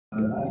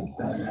All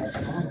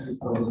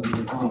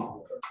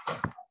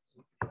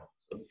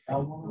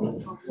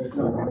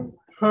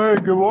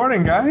right, good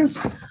morning, guys.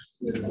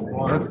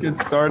 Let's get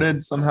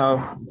started.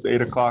 Somehow it's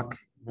 8 o'clock,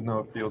 even though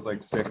it feels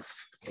like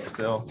 6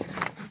 still.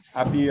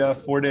 Happy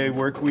 4-day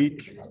work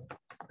week,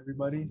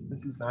 everybody.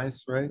 This is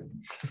nice, right?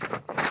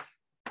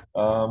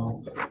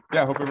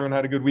 Yeah, hope everyone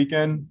had a good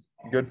weekend,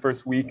 good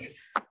first week.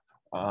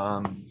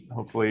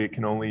 Hopefully it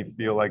can only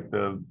feel like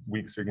the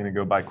weeks are going to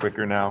go by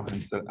quicker now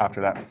instead after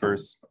that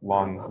first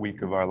long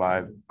week of our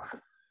lives.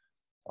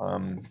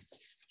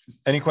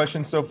 Any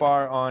questions so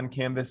far on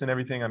Canvas and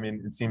everything? I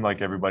mean, it seemed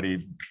like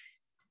everybody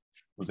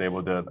was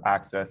able to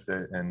access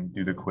it and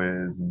do the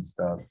quiz and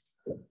stuff.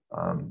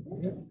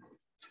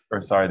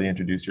 Or sorry, the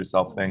introduce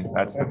yourself thing.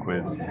 That's the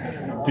quiz.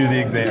 Do the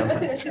exam.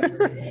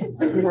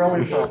 We're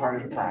only for a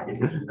hard attack.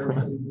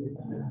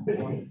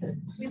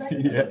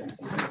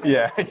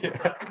 Yeah.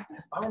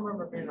 I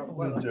remember being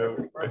a joke.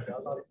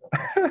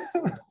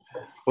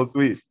 Well,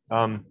 sweet.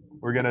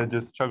 We're gonna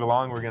just chug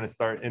along. We're gonna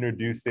start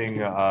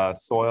introducing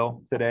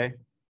soil today,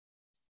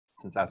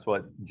 since that's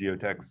what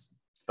geotechs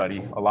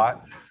study a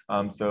lot.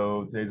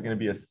 So today's gonna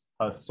be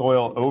a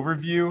soil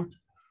overview.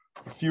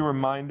 A few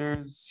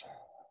reminders.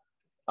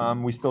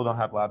 We still don't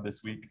have lab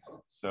this week,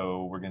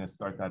 so we're gonna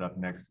start that up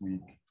next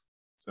week.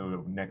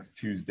 So next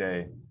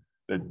Tuesday,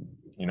 the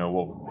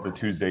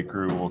Tuesday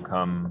crew will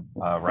come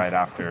right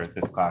after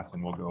this class,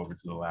 and we'll go over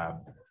to the lab.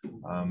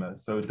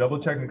 So double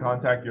check and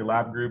contact your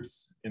lab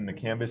groups in the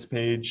Canvas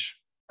page.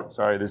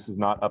 Sorry, this is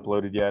not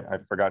uploaded yet. I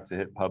forgot to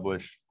hit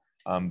publish,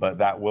 but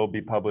that will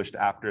be published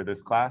after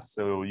this class,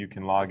 so you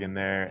can log in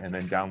there and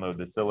then download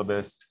the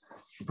syllabus.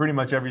 Pretty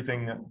much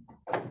everything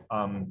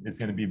is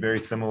going to be very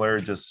similar,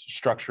 just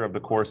structure of the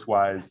course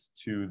wise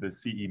to the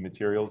CE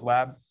materials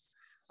lab.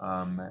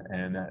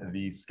 And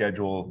the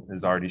schedule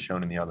is already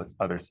shown in the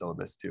other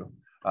syllabus too.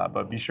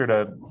 But be sure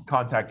to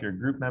contact your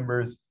group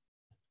members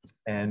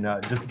and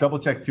just double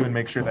check too and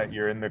make sure that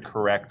you're in the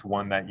correct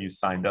one that you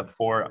signed up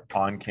for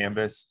on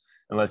Canvas,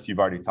 unless you've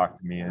already talked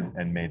to me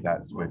and made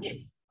that switch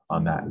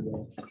on that.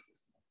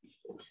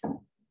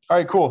 All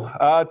right, cool.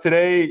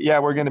 Today, yeah,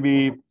 we're going to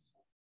be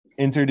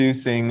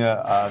introducing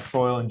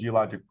soil and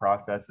geologic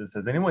processes.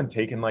 Has anyone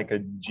taken like a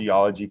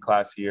geology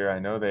class here? I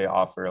know they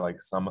offer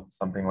like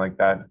something like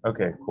that.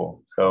 Okay,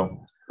 cool.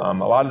 So a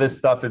lot of this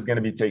stuff is going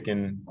to be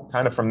taken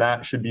kind of from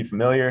that, should be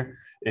familiar.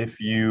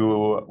 If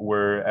you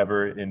were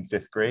ever in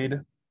 5th grade,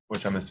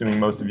 which I'm assuming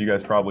most of you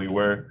guys probably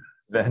were,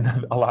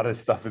 then a lot of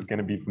stuff is going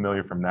to be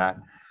familiar from that.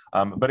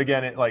 But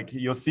again, like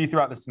you'll see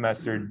throughout the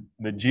semester,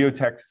 the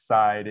geotech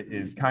side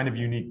is kind of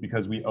unique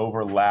because we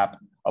overlap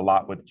a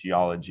lot with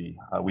geology.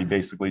 We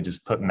basically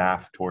just put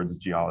math towards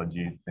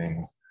geology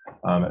things.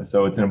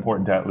 So it's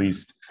important to at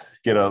least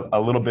get a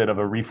little bit of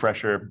a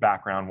refresher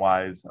background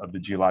wise of the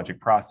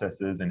geologic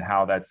processes and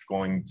how that's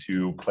going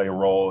to play a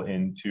role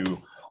into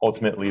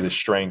ultimately the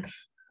strength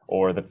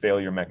or the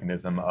failure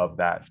mechanism of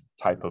that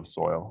type of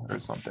soil or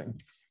something.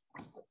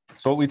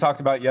 So what we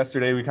talked about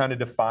yesterday, we kind of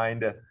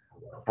defined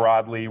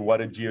broadly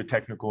what a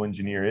geotechnical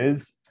engineer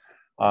is.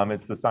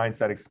 It's the science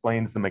that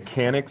explains the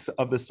mechanics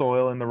of the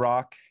soil and the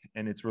rock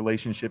and its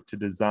relationship to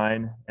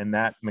design. And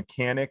that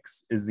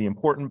mechanics is the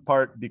important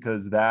part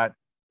because that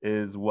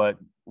is what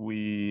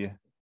we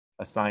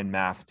assign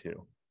math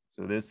to.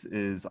 So this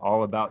is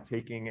all about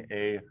taking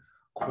a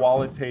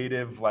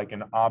qualitative, like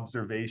an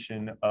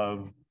observation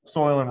of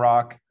soil and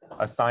rock,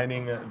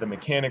 assigning the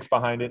mechanics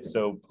behind it.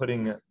 So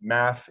putting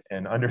math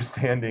and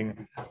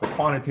understanding the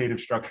quantitative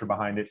structure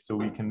behind it so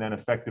we can then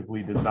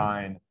effectively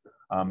design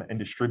and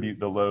distribute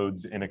the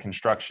loads in a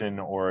construction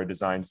or a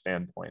design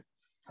standpoint.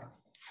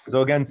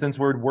 So again, since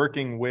we're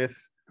working with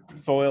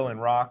soil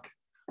and rock,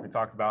 we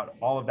talked about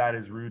all of that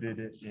is rooted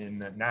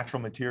in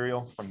natural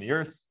material from the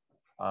earth.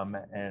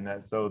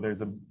 And so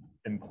there's an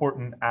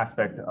important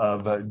aspect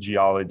of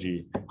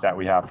geology that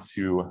we have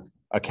to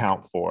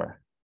account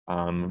for.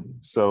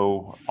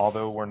 So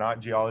although we're not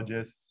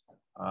geologists,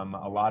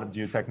 a lot of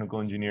geotechnical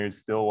engineers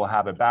still will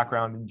have a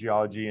background in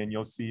geology, and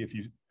you'll see if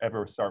you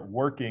ever start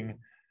working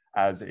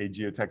as a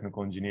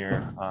geotechnical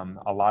engineer,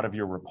 a lot of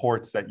your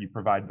reports that you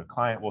provide the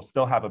client will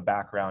still have a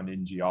background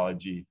in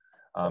geology,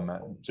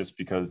 just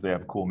because they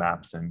have cool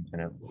maps and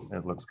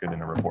it looks good in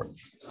a report.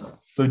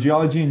 So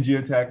geology and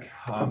geotech,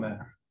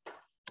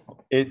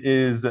 it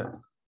is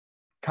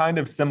kind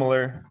of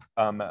similar,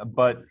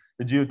 but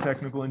the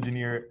geotechnical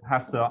engineer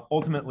has to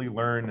ultimately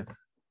learn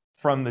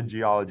from the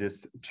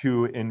geologist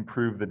to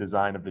improve the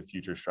design of the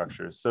future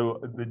structures.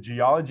 So the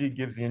geology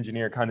gives the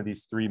engineer kind of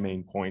these 3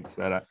 main points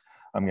that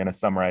I'm going to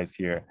summarize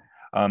here.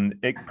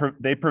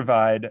 They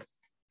provide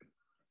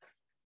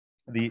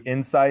the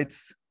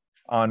insights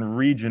on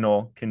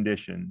regional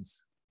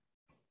conditions.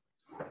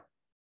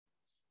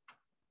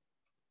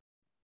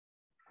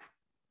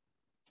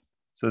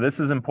 So this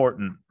is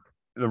important.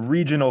 The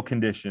regional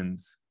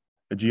conditions.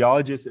 The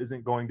geologist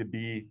isn't going to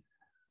be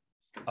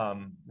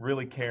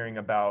really caring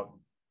about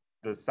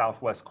the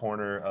southwest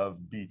corner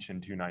of beach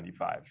in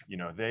 295. You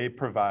know, they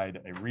provide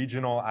a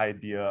regional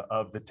idea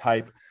of the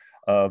type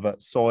of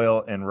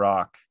soil and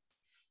rock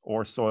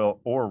or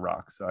soil or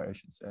rock, sorry, I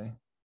should say,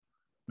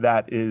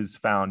 that is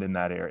found in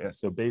that area.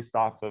 So based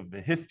off of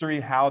the history,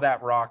 how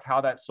that rock,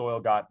 how that soil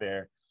got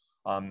there,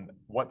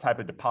 what type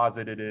of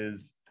deposit it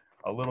is,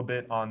 a little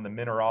bit on the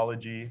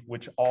mineralogy,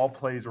 which all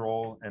plays a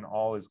role and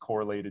all is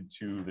correlated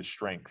to the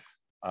strength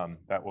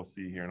that we'll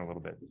see here in a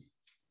little bit.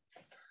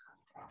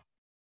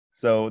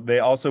 So they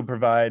also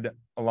provide,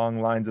 along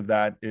lines of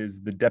that,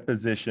 is the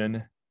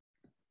deposition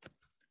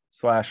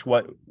 /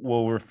 what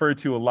we'll refer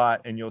to a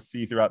lot, and you'll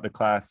see throughout the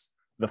class,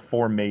 the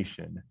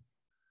formation.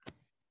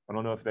 I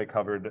don't know if they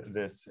covered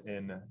this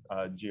in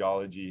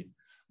geology,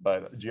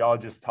 but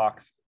geologists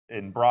talk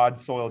in broad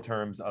soil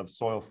terms of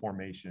soil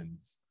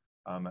formations.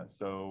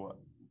 So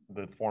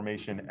the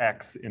formation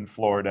X in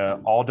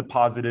Florida, all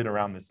deposited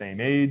around the same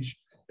age,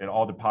 and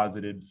all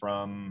deposited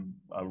from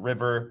a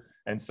river.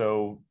 And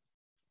so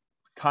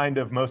kind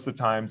of most of the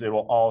times it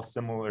will all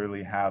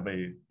similarly have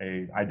a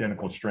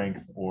identical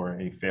strength or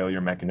a failure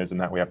mechanism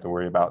that we have to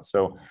worry about.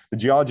 So the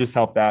geologists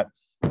help that.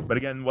 But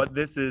again, what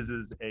this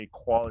is a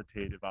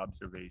qualitative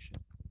observation.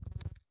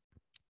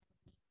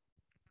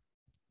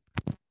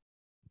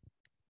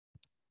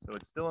 So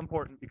it's still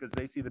important because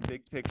they see the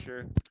big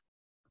picture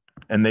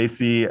and they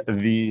see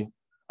the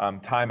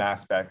time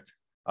aspect,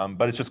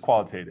 but it's just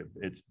qualitative.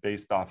 It's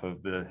based off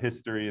of the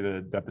history,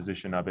 the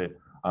deposition of it.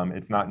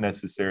 It's not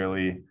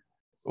necessarily,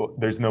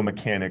 there's no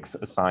mechanics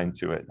assigned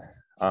to it.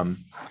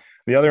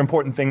 The other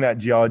important thing that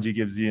geology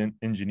gives the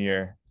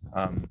engineer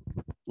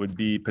would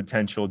be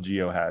potential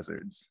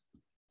geohazards.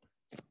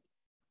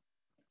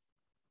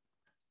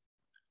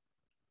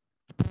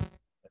 And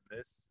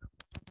this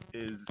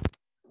is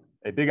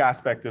a big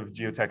aspect of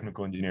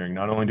geotechnical engineering.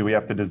 Not only do we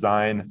have to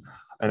design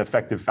an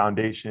effective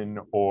foundation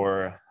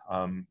or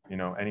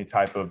any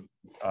type of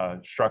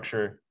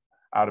structure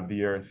out of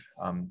the earth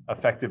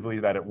effectively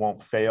that it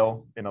won't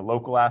fail in a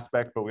local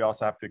aspect, but we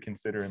also have to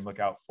consider and look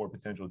out for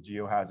potential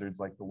geohazards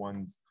like the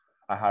ones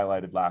I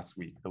highlighted last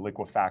week, the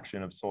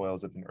liquefaction of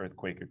soils if an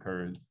earthquake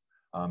occurs,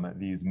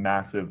 these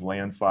massive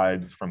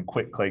landslides from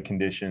quick clay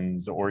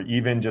conditions, or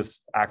even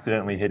just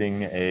accidentally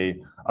hitting a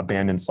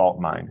abandoned salt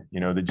mine.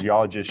 The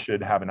geologist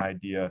should have an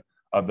idea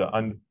of the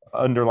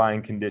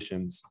underlying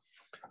conditions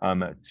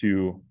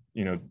to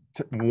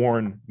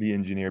warn the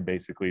engineer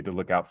basically to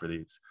look out for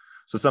these.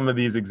 So some of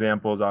these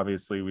examples,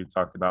 obviously, we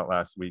talked about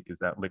last week, is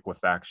that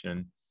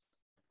liquefaction.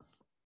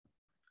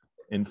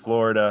 In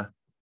Florida,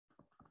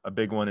 a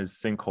big one is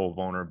sinkhole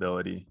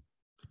vulnerability.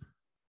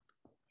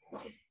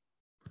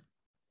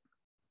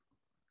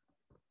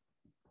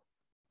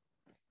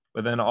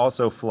 But then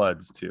also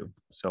floods too.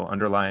 So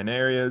underlying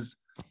areas,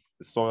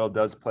 the soil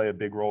does play a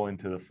big role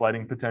into the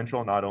flooding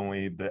potential, not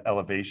only the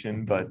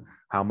elevation, but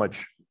how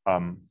much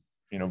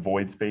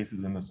void space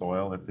is in the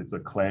soil. If it's a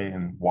clay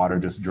and water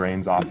just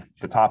drains off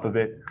the top of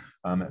it,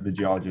 the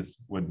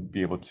geologist would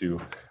be able to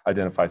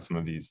identify some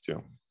of these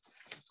too.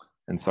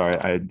 And sorry,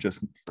 I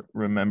just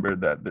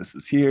remembered that this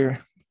is here.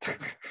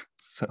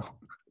 So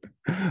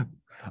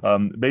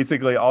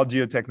basically all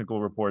geotechnical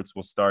reports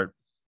will start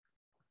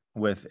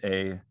with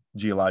a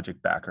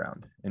geologic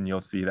background. And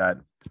you'll see that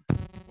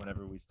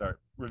whenever we start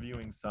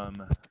reviewing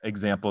some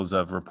examples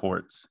of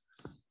reports.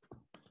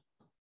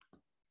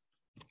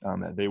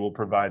 They will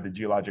provide the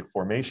geologic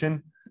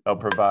formation. They'll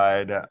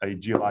provide a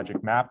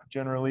geologic map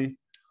generally,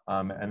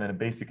 and then a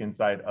basic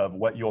insight of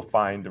what you'll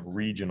find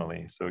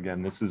regionally. So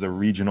again, this is a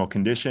regional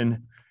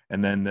condition.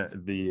 And then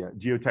the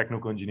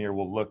geotechnical engineer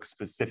will look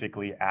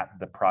specifically at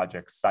the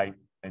project site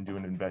and do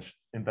an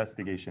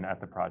investigation at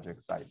the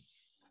project site.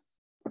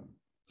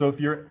 So if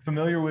you're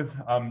familiar with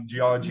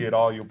geology at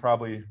all, you'll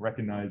probably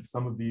recognize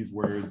some of these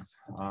words.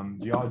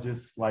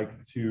 Geologists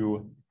like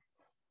to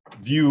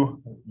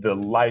view the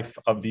life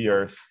of the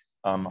earth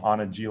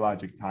on a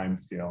geologic time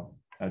scale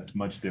that's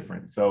much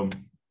different. So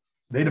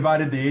they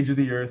divided the age of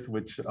the earth,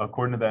 which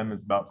according to them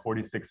is about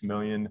 46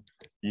 million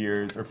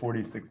years or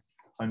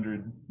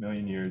 4,600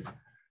 million years.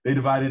 They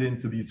divided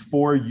into these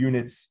 4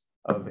 units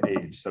of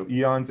age. So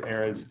eons,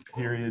 eras,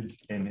 periods,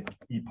 and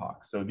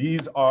epochs. So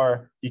these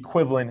are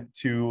equivalent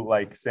to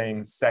like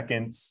saying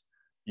seconds,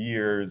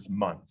 years,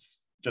 months,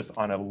 just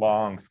on a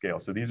long scale.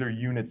 So these are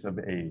units of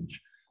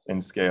age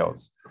and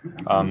scales.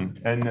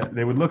 And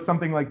they would look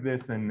something like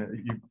this,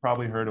 and you've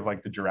probably heard of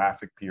like the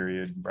Jurassic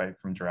period, right,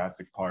 from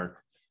Jurassic Park.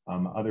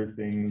 Other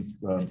things,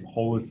 the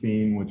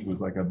Holocene, which was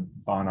like a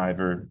Bon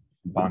Iver,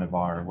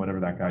 whatever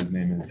that guy's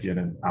name is, he had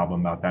an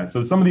album about that.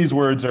 So some of these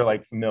words are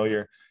like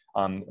familiar,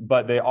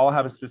 but they all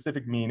have a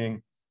specific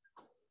meaning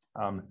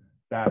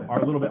that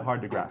are a little bit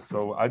hard to grasp.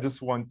 So I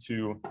just want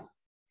to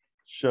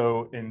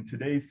show in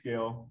today's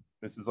scale,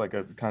 this is like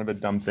a kind of a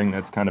dumb thing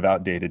that's kind of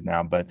outdated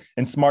now, but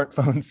in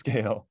smartphone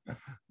scale,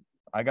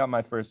 I got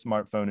my first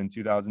smartphone in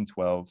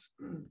 2012.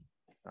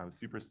 I was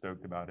super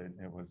stoked about it.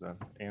 It was an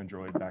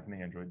Android back in the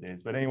Android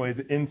days. But anyways,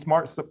 in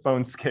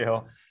smartphone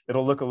scale,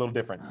 it'll look a little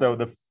different. So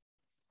the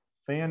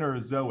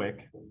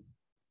Phanerozoic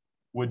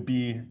would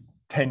be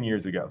 10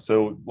 years ago.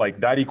 So like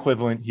that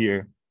equivalent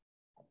here,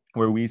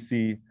 where we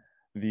see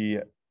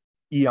the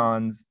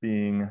eons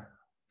being,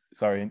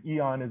 sorry, an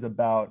eon is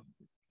about,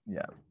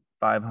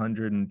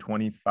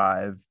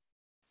 525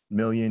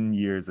 million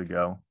years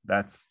ago.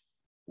 That's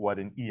what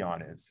an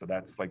eon is. So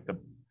that's like the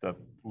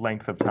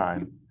length of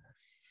time.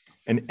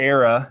 An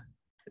era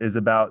is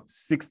about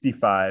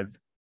 65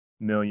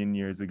 million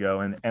years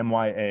ago. And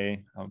MYA,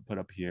 I'll put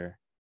up here.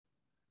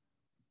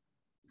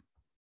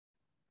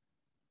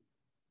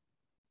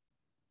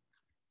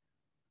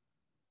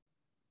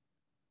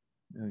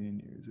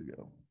 Million years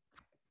ago.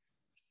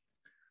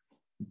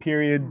 The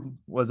period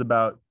was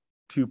about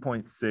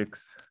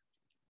 2.6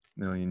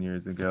 million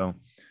years ago.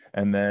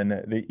 And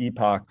then the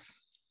epochs,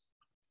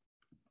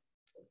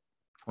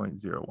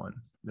 0.01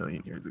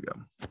 million years ago.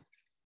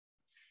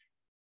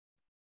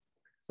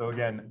 So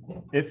again,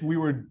 if we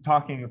were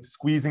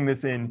squeezing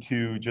this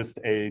into just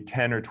a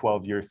 10 or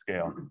 12 year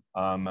scale,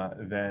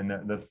 then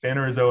the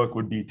Phanerozoic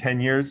would be 10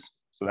 years.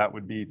 So that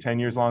would be 10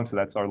 years long. So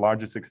that's our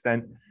largest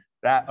extent.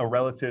 That a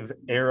relative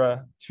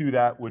era to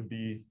that would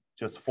be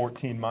just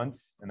 14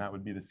 months, and that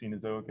would be the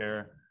Cenozoic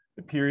era.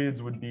 The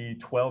periods would be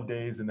 12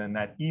 days, and then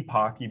that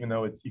epoch, even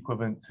though it's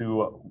equivalent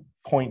to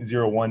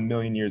 0.01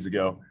 million years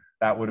ago,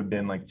 that would have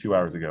been like 2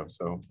 hours ago.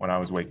 So when I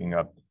was waking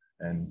up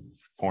and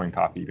pouring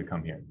coffee to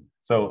come here.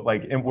 So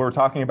like, and we're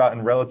talking about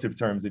in relative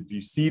terms, if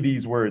you see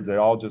these words, they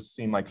all just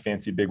seem like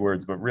fancy big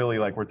words, but really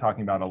like we're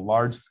talking about a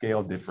large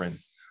scale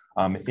difference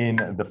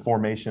in the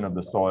formation of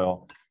the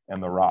soil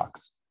and the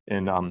rocks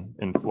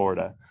in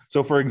Florida.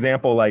 So for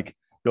example, like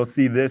you'll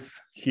see this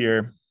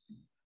here,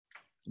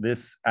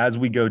 this, as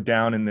we go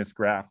down in this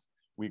graph,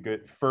 we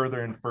get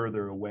further and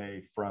further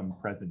away from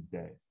present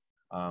day.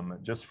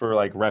 Just for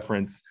like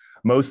reference,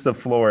 most of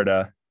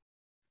Florida,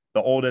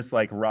 the oldest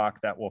like rock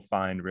that we'll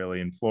find really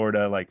in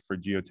Florida, like for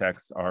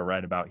geotechs, are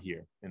right about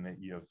here in the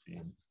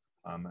Eocene.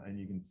 And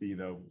you can see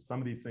though, some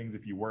of these things,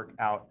 if you work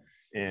out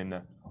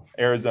in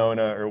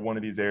Arizona or one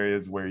of these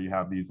areas where you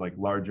have these like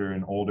larger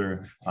and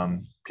older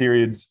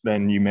periods,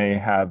 then you may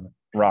have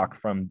rock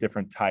from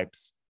different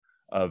types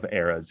of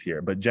eras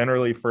here. But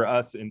generally for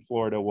us in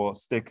Florida, we'll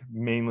stick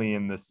mainly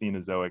in the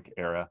Cenozoic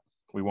era.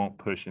 We won't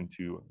push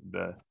into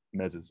the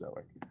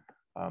Mesozoic.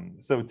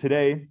 So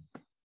today,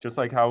 just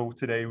like how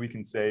today we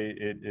can say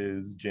it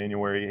is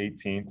January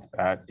 18th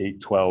at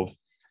 8:12.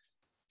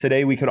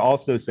 Today we could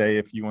also say,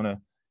 if you want to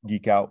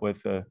geek out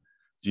with a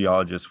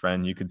geologist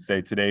friend, you could say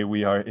today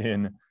we are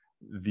in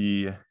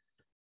the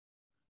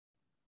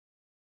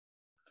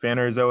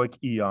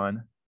Phanerozoic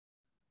eon,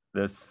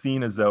 the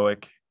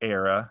Cenozoic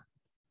era,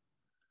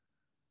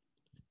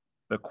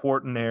 the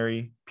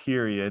Quaternary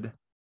period,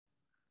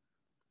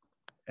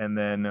 and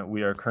then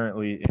we are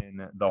currently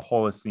in the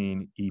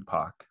Holocene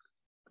epoch.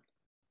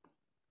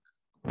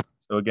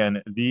 So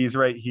again, these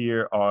right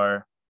here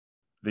are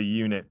the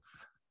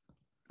units,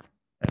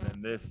 and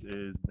then this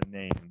is the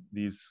name.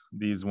 These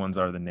ones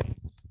are the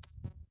names,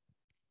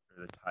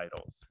 or the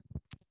titles.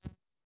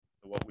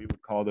 So what we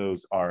would call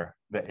those are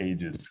the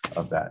ages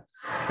of that.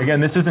 Again,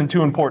 this isn't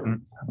too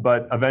important,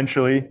 but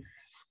eventually,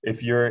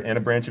 if you're in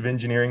a branch of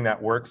engineering that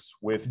works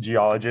with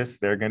geologists,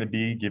 they're going to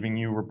be giving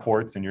you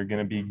reports, and you're going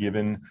to be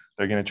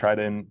they're going to try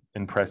to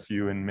impress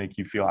you and make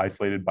you feel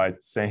isolated by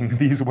saying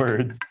these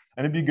words.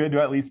 And it'd be good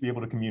to at least be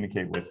able to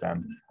communicate with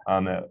them.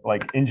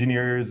 Like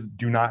engineers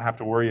do not have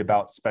to worry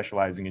about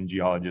specializing in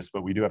geologists,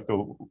 but we do have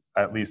to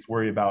at least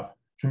worry about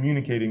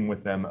communicating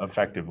with them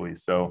effectively.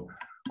 So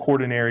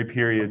Quaternary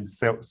period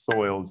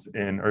soils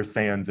or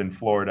sands in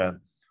Florida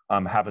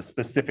have a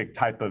specific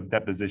type of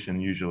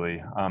deposition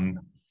usually.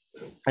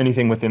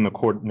 Anything within the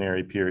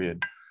Quaternary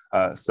period.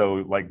 So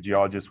like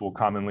geologists will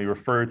commonly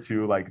refer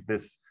to like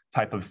this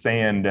type of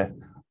sand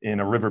in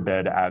a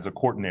riverbed as a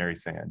Quaternary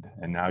sand.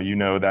 And now you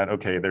know that,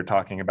 okay, they're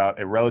talking about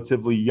a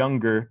relatively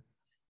younger,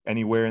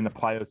 anywhere in the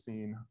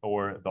Pliocene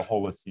or the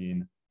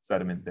Holocene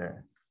sediment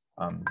there.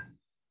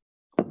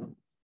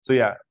 So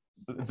yeah,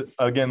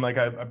 again, like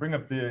I bring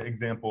up the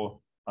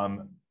example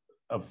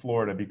of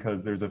Florida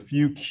because there's a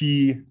few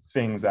key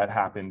things that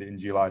happened in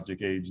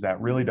geologic age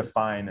that really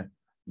define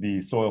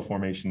the soil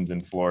formations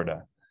in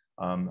Florida.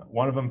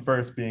 One of them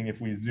first being, if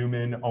we zoom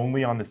in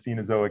only on the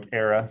Cenozoic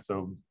era,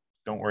 so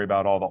don't worry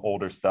about all the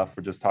older stuff,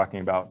 we're just talking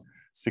about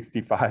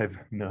 65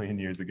 million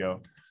years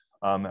ago.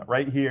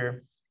 Right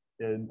here,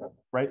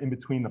 right in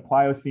between the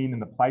Pliocene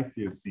and the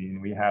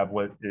Pleistocene, we have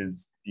what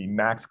is the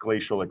max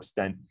glacial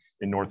extent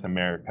in North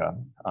America.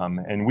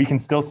 And we can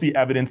still see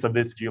evidence of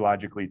this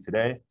geologically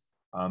today,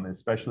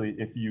 especially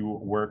if you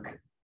work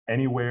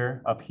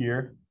anywhere up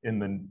here in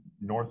the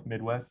North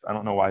Midwest. I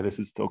don't know why this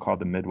is still called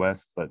the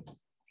Midwest, but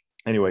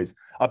anyways,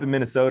 up in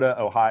Minnesota,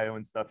 Ohio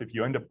and stuff, if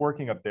you end up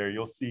working up there,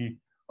 you'll see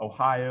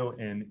Ohio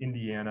and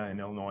Indiana and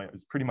Illinois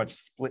is pretty much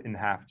split in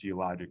half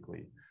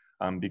geologically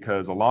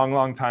because a long,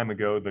 long time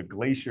ago, the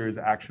glaciers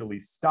actually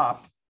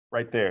stopped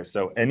right there.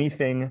 So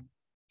anything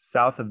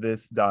south of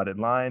this dotted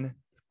line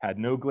had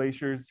no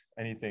glaciers,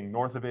 anything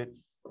north of it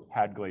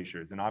had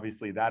glaciers. And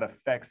obviously that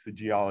affects the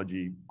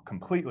geology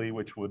completely,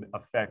 which would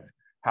affect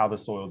how the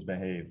soils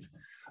behaved.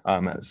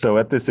 So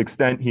at this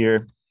extent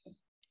here,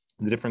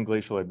 the different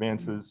glacial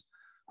advances,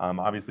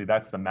 obviously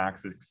that's the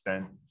max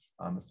extent.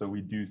 So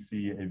we do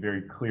see a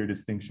very clear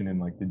distinction in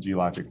like the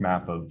geologic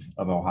map of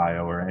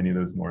Ohio or any of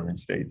those northern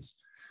states.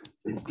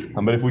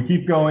 But if we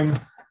keep going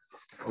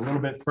a little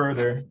bit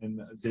further in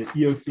the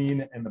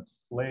Eocene and the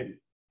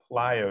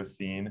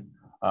Pliocene,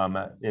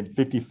 in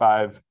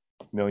 55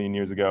 million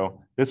years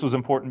ago, this was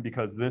important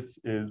because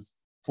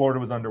Florida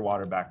was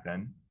underwater back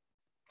then.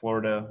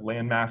 Florida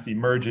landmass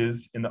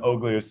emerges in the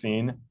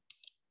Oligocene,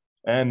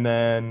 and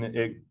then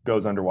it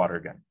goes underwater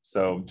again.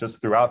 So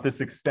just throughout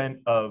this extent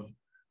of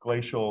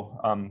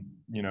glacial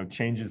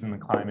changes in the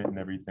climate and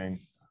everything,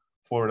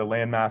 Florida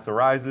landmass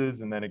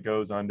arises and then it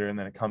goes under and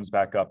then it comes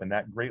back up, and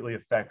that greatly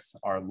affects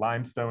our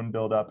limestone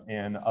buildup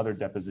and other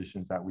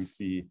depositions that we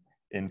see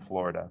in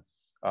Florida.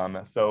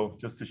 So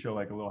just to show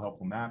like a little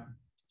helpful map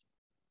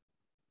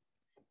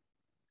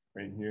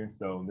right here.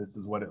 So this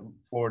is what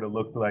Florida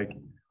looked like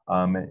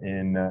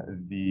in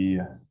the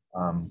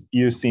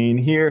Eocene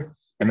here.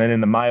 And then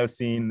in the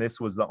Miocene, this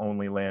was the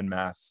only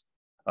landmass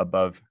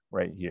above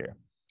right here.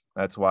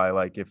 That's why,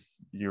 like, if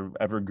you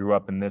ever grew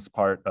up in this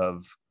part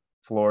of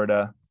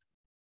Florida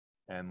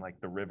and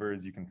like the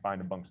rivers, you can find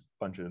a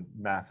bunch of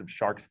massive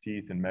shark's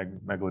teeth and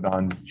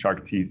megalodon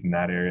shark teeth in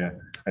that area.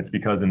 That's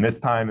because in this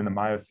time in the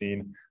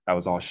Miocene, that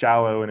was all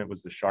shallow and it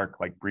was the shark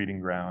like breeding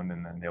ground,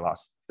 and then they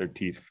lost their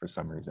teeth for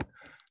some reason.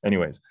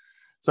 Anyways,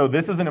 so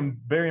this is a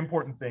very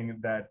important thing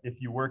that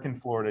if you work in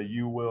Florida,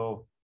 you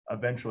will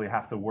eventually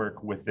have to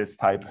work with this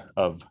type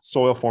of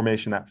soil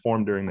formation that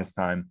formed during this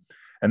time.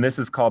 And this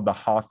is called the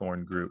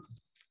Hawthorne group.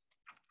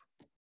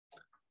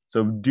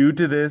 So due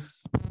to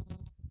this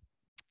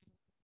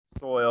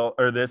soil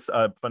or this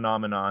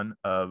phenomenon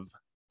of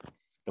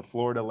the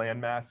Florida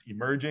landmass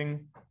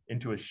emerging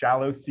into a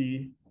shallow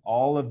sea,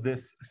 all of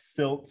this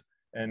silt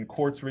and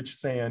quartz-rich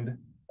sand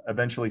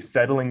eventually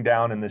settling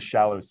down in this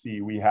shallow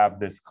sea, we have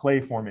this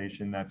clay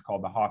formation that's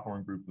called the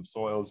Hawthorne group of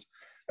soils.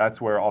 That's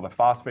where all the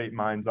phosphate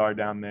mines are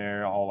down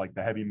there, all like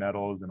the heavy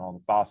metals and all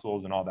the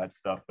fossils and all that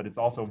stuff. But it's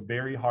also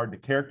very hard to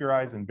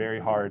characterize and very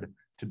hard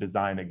to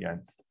design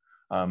against.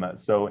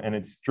 And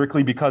it's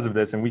strictly because of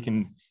this. And we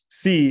can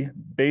see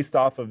based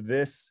off of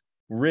this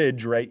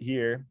ridge right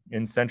here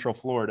in central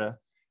Florida,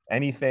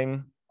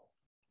 anything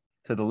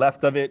to the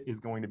left of it is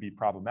going to be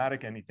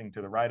problematic. Anything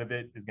to the right of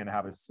it is going to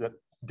have a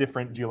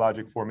different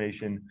geologic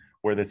formation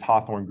where this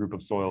Hawthorne group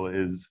of soil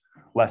is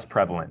less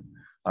prevalent.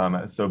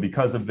 So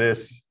because of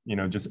this,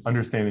 just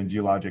understanding the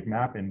geologic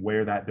map and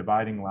where that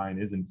dividing line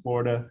is in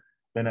Florida,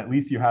 then at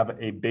least you have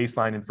a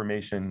baseline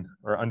information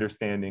or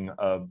understanding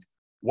of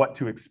what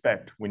to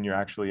expect when you're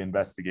actually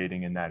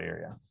investigating in that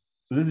area.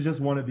 So this is just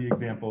one of the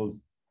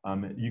examples.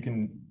 You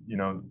can,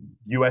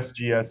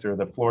 USGS or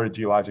the Florida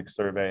Geologic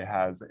Survey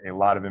has a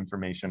lot of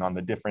information on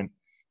the different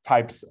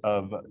types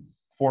of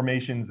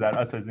formations that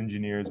us as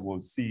engineers will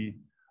see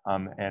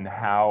and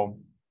how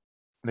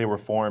they were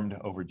formed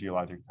over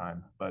geologic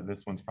time. But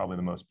this one's probably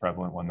the most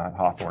prevalent one, that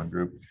Hawthorne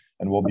group.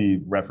 And we'll be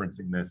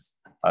referencing this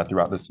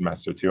throughout the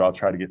semester too. I'll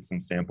try to get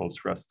some samples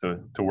for us to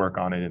work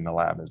on it in the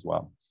lab as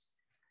well.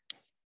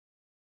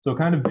 So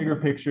kind of bigger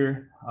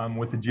picture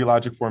with the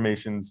geologic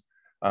formations,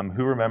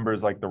 who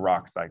remembers like the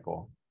rock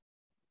cycle?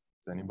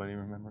 Does anybody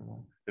remember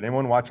that? Did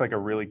anyone watch like a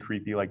really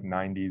creepy like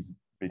 90s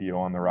video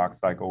on the rock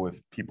cycle with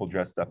people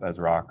dressed up as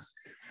rocks?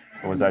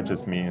 Or was that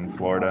just me in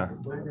Florida?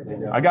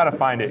 I gotta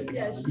find it,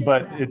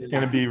 but it's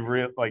gonna be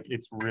real, like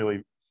it's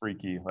really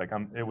freaky. Like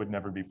it would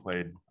never be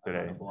played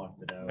today.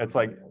 It's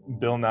like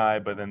Bill Nye,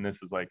 but then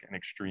this is like an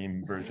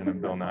extreme version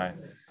of Bill Nye.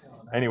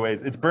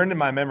 Anyways, it's burned in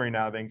my memory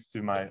now thanks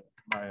to my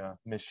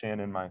Miss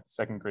Shannon, my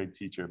second grade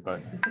teacher. But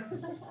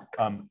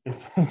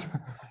it's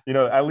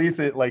at least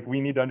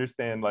we need to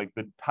understand like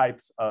the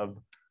types of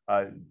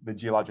the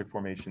geologic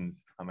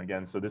formations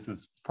again. So this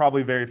is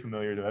probably very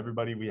familiar to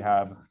everybody. We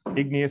have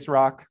igneous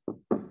rock.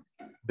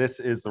 This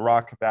is the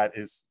rock that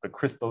is the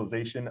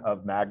crystallization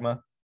of magma,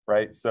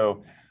 right?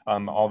 So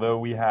although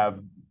we have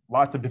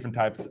lots of different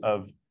types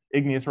of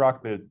igneous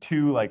rock, the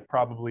two like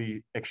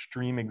probably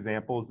extreme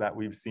examples that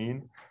we've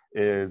seen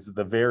is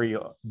the very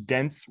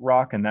dense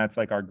rock, and that's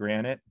like our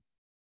granite.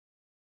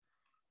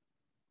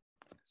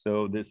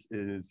 So this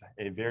is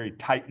a very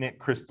tight-knit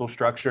crystal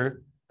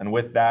structure. And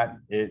with that,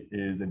 it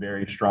is a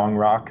very strong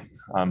rock.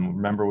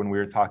 Remember when we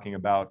were talking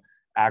about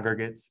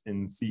aggregates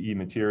in CE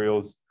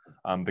materials,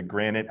 the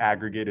granite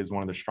aggregate is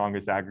one of the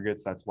strongest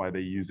aggregates. That's why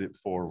they use it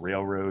for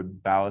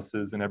railroad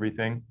ballasts and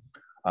everything.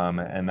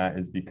 And that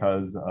is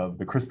because of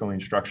the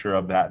crystalline structure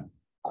of that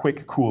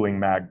quick cooling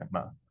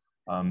magma.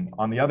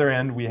 On the other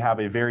end, we have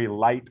a very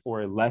light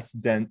or a less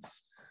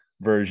dense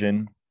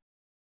version.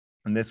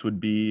 And this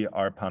would be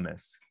our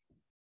pumice.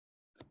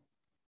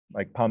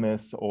 Like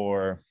pumice,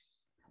 or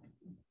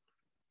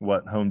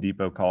what Home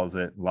Depot calls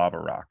it, lava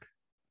rock.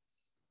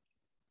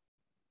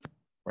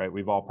 Right,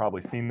 we've all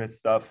probably seen this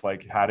stuff,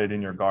 like had it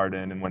in your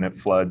garden, and when it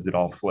floods, it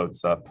all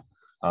floats up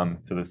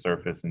to the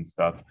surface and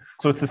stuff.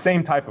 So it's the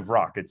same type of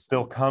rock. It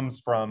still comes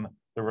from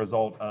the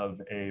result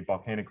of a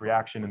volcanic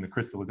reaction and the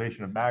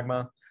crystallization of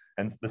magma.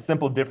 And the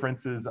simple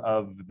differences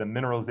of the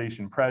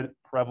mineralization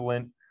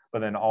prevalent, but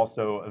then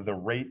also the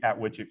rate at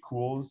which it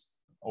cools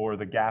or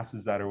the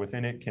gases that are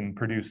within it can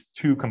produce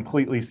two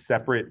completely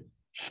separate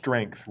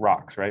strength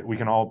rocks, right? We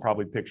can all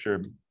probably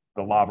picture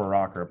the lava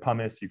rock or a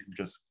pumice. You could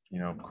just,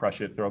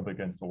 crush it, throw it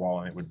against the wall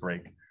and it would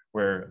break,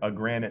 where a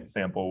granite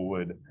sample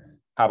would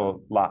have a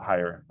lot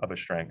higher of a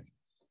strength.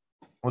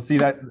 We'll see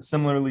that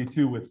similarly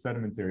too with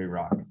sedimentary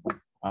rock.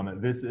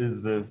 This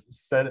is the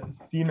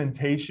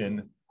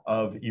cementation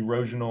of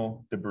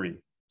erosional debris.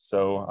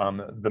 So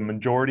the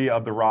majority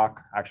of the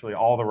rock, actually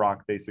all the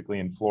rock basically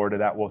in Florida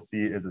that we'll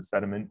see is a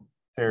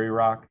sedimentary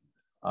rock.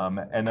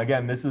 And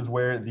again, this is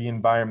where the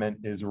environment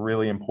is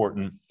really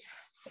important.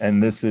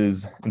 And this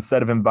is,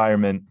 instead of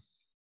environment,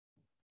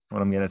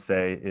 what I'm going to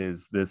say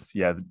is this,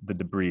 the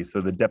debris. So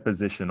the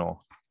depositional.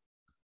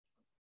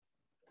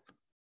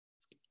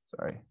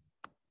 Sorry.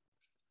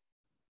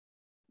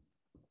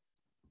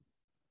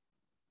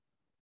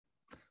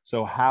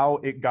 So how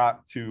it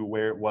got to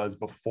where it was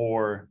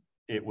before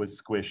it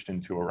was squished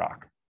into a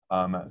rock.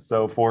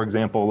 So for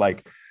example,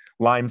 like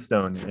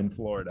limestone in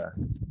Florida.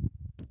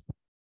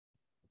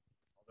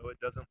 Although it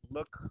doesn't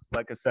look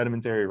like a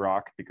sedimentary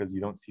rock because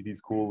you don't see these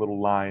cool little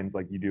lines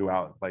like you do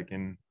out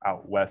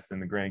west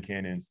in the Grand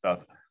Canyon and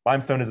stuff.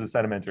 Limestone is a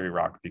sedimentary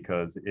rock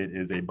because it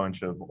is a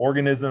bunch of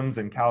organisms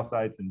and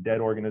calcites and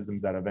dead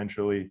organisms that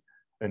eventually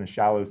in a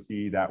shallow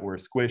sea that were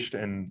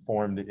squished and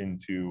formed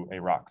into a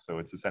rock. So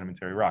it's a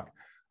sedimentary rock.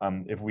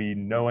 If we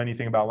know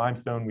anything about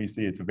limestone, we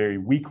see it's a very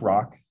weak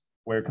rock,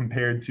 where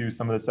compared to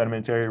some of the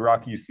sedimentary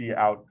rock you see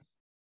out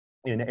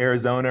in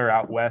Arizona or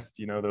out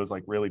west, those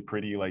like really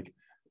pretty like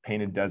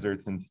painted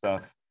deserts and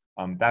stuff.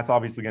 That's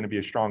obviously going to be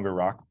a stronger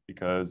rock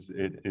because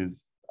it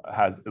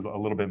has a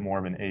little bit more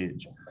of an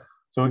age.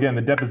 So again,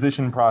 the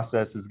deposition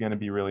process is going to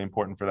be really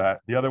important for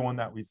that. The other one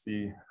that we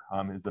see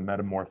is the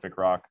metamorphic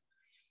rock.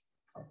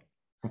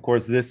 Of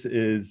course, this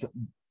is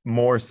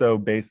more so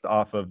based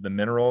off of the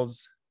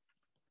minerals.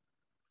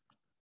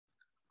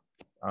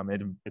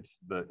 It's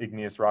the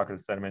igneous rock or the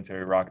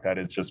sedimentary rock that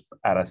is just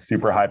at a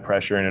super high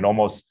pressure, and it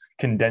almost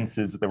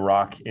condenses the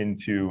rock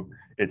into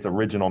its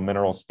original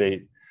mineral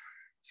state.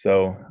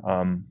 So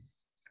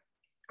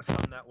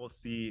some that we'll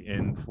see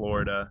in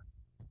Florida,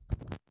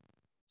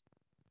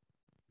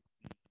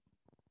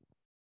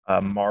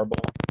 marble,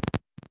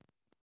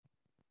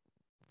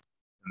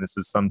 and this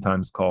is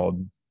sometimes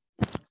called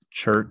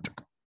chert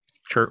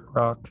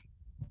rock.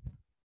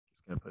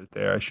 Gonna put it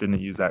there. I shouldn't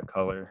have used that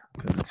color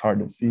because it's hard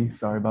to see.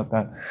 Sorry about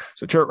that.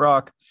 So chert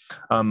rock,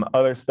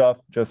 other stuff,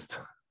 just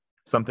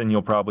something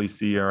you'll probably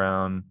see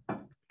around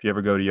if you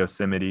ever go to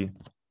Yosemite.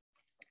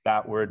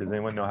 That word, does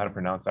anyone know how to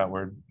pronounce that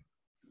word?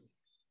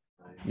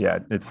 Yeah,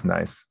 it's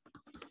nice.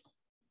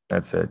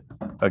 That's it.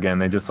 Again,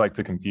 they just like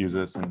to confuse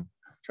us and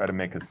try to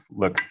make us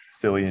look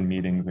silly in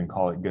meetings and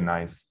call it good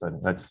nice,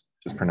 but that's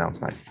just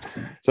pronounced nice.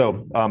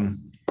 So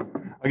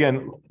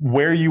again,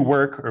 where you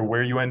work or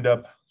where you end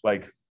up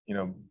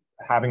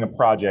having a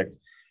project,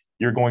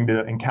 you're going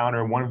to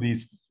encounter one of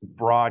these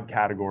broad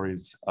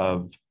categories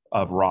of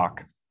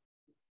rock,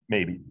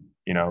 maybe,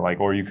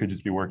 or you could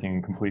just be working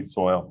in complete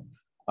soil.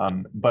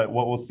 But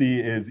what we'll see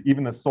is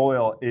even the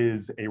soil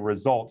is a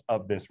result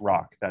of this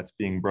rock that's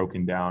being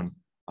broken down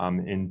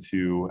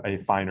into a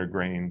finer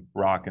grain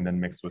rock and then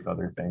mixed with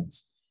other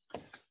things.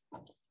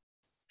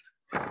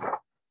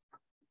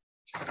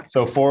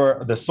 So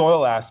for the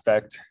soil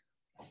aspect,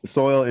 the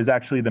soil is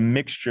actually the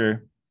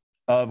mixture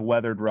of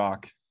weathered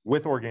rock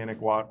with organic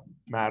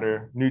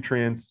matter,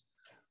 nutrients,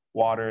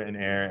 water, and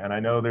air. And I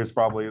know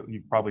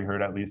you've probably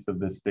heard at least of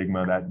this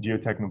stigma that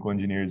geotechnical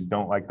engineers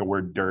don't like the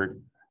word dirt.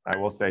 I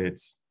will say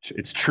it's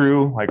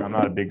true. Like, I'm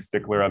not a big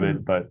stickler of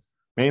it, but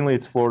mainly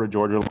it's Florida,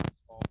 Georgia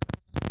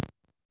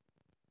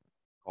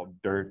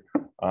called dirt,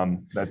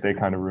 that they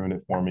kind of ruined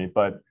it for me.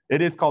 But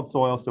it is called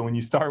soil. So when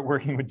you start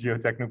working with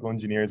geotechnical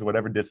engineers,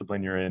 whatever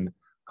discipline you're in,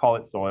 call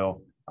it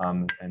soil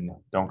and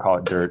don't call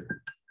it dirt.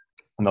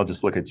 And they'll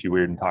just look at you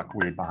weird and talk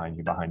weird behind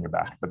your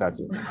back, but that's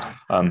it.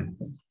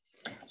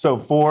 So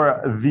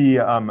for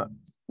the,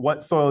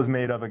 what soil is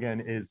made of,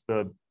 again, is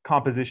the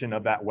composition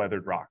of that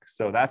weathered rock.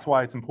 So that's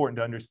why it's important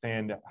to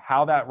understand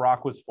how that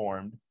rock was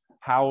formed,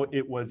 how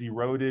it was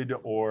eroded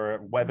or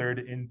weathered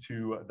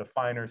into the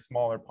finer,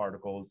 smaller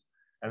particles,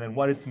 and then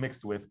what it's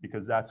mixed with,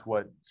 because that's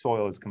what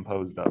soil is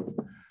composed of.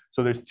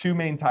 So there's two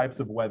main types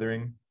of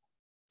weathering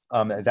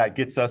that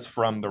gets us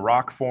from the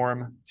rock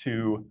form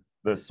to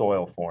the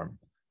soil form.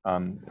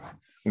 You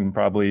can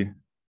probably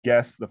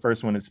guess the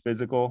first one is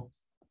physical.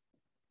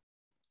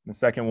 The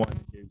second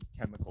one is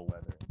chemical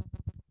weathering.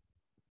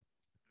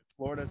 In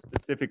Florida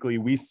specifically,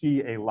 we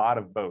see a lot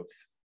of both.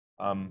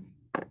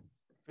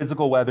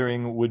 Physical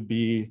weathering would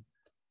be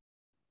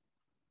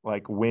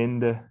like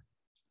wind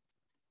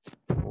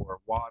or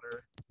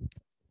water. It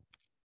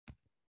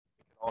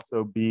can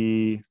also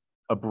be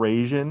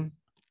abrasion.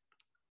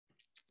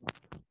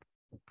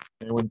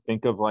 Anyone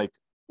think of like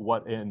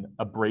what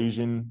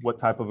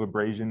type of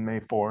abrasion may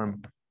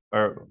form,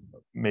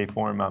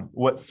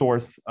 what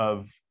source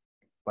of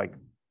like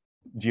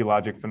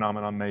geologic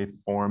phenomenon may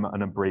form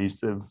an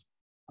abrasive,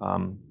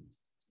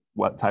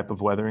 what type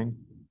of weathering?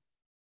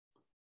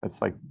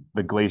 That's like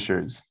the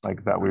glaciers,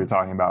 like that we were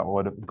talking about.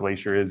 What a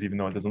glacier is, even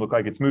though it doesn't look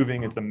like it's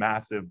moving, it's a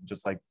massive,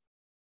 just like,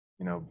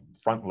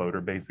 front loader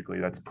basically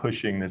that's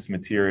pushing this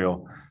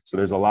material. So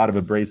there's a lot of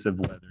abrasive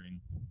weathering.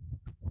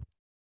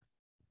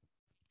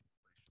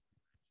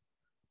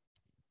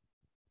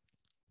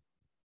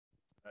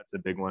 That's a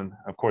big one.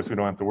 Of course, we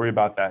don't have to worry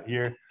about that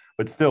here,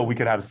 but still we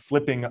could have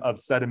slipping of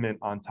sediment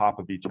on top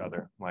of each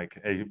other, like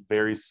a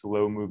very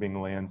slow moving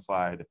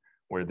landslide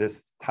where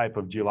this type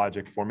of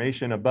geologic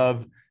formation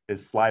above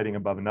is sliding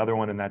above another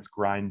one, and that's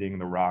grinding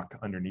the rock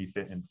underneath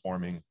it and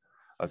forming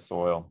a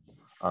soil.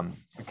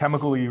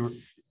 Chemically,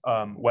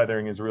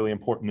 weathering is really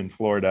important in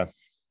Florida.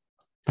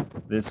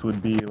 This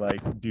would be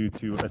like due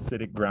to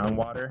acidic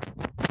groundwater.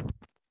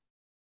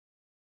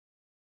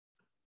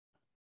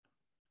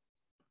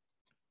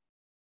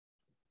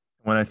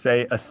 When I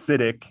say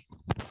acidic,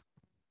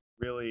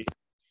 really,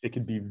 it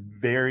could be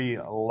very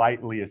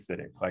lightly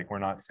acidic. Like we're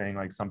not saying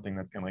like something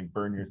that's gonna like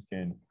burn your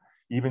skin.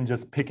 Even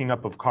just picking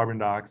up of carbon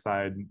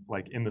dioxide,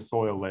 like in the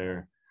soil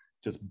layer,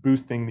 just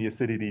boosting the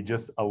acidity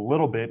just a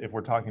little bit. If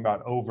we're talking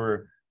about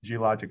over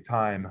geologic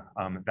time,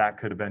 that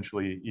could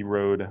eventually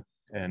erode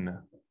and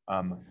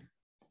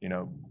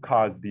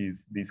cause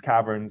these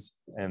caverns.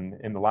 And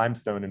in the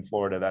limestone in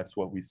Florida, that's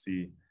what we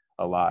see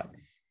a lot.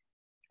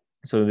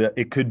 So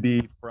it could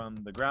be from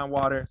the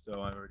groundwater.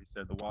 So I already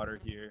said the water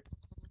here.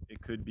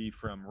 It could be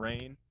from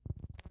rain,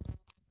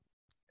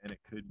 and it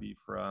could be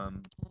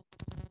from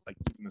like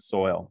the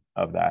soil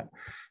of that.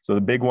 So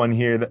the big one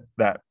here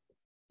that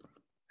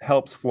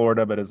helps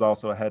Florida, but is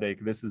also a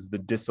headache. This is the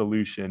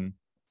dissolution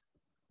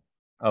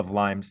of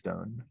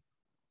limestone.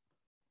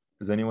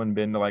 Has anyone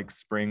been to like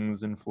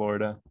springs in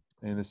Florida?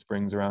 Any of the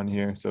springs around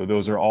here? So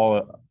those are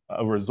all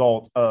a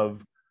result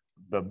of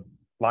the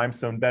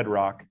limestone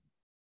bedrock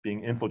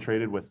being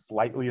infiltrated with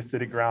slightly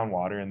acidic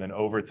groundwater, and then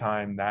over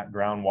time that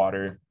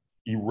groundwater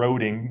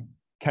eroding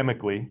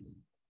chemically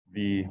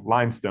the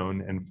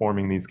limestone and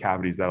forming these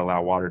cavities that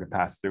allow water to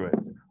pass through it.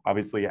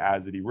 Obviously,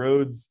 as it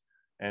erodes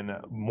and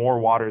more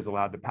water is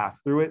allowed to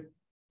pass through it,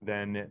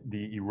 then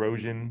the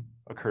erosion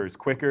occurs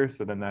quicker.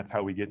 So then that's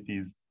how we get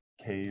these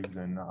caves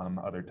and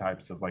other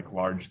types of like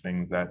large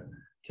things that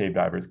cave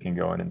divers can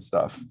go in and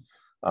stuff.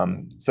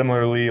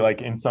 Similarly,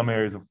 like in some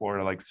areas of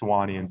Florida, like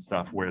Suwannee and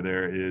stuff, where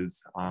there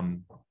is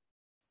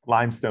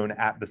limestone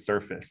at the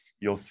surface,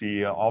 you'll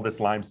see all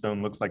this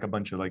limestone looks like a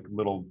bunch of like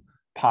little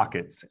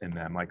pockets in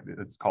them, like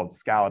it's called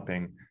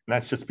scalloping. And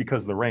that's just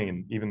because the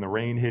rain, even the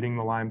rain hitting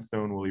the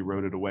limestone will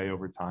erode it away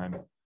over time,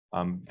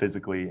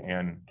 physically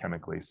and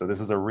chemically. So this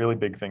is a really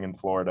big thing in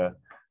Florida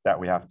that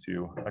we have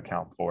to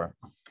account for.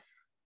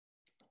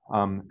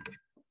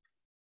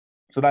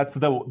 So that's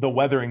the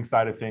weathering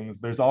side of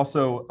things. There's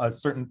also a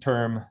certain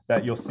term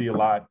that you'll see a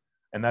lot,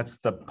 and that's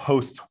the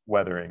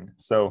post-weathering.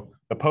 So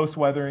the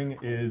post-weathering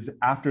is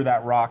after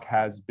that rock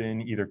has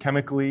been either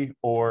chemically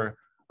or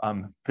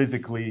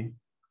physically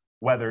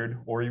weathered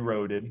or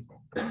eroded.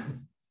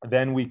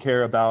 Then we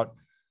care about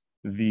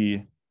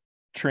the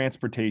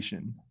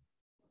transportation.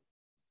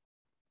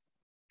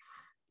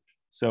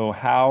 So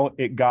how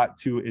it got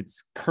to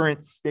its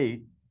current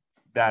state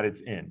that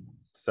it's in.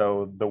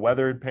 So the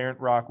weathered parent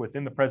rock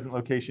within the present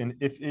location,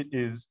 if it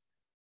is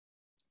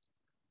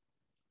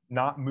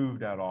not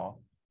moved at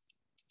all,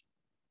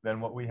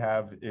 then what we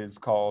have is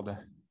called,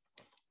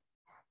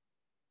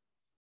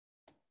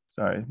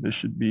 sorry, this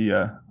should be,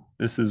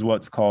 this is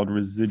what's called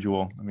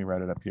residual. Let me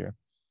write it up here.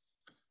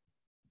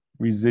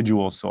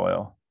 Residual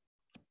soil.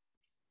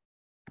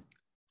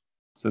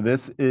 So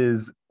this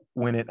is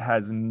when it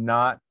has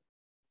not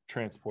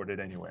transported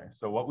anywhere.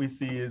 So what we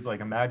see is like,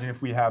 imagine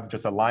if we have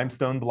just a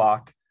limestone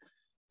block,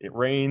 it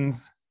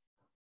rains,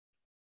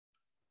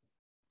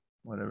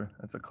 whatever,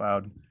 that's a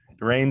cloud.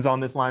 It rains on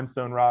this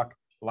limestone rock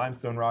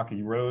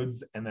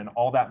erodes, and then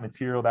all that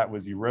material that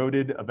was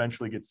eroded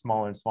eventually gets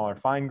smaller and smaller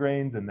fine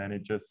grains, and then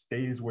it just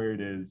stays where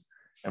it is.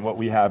 And what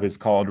we have is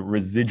called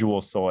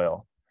residual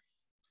soil.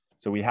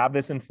 So we have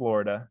this in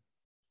Florida.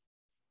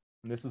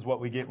 And this is what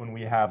we get when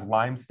we have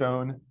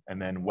limestone and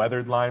then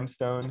weathered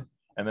limestone,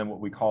 and then what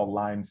we call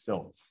lime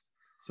silts.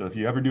 So if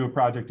you ever do a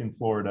project in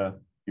Florida,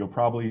 you'll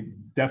probably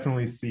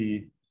definitely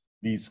see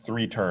these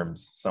three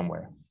terms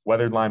somewhere.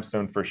 Weathered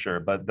limestone for sure,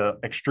 but the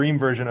extreme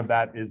version of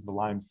that is the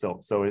lime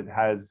silt. So it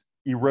has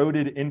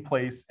eroded in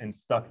place and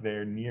stuck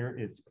there near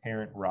its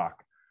parent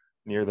rock,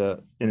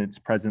 in its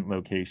present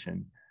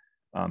location.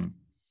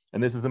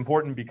 And this is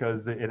important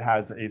because it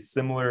has a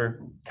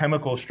similar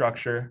chemical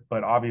structure,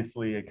 but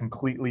obviously a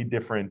completely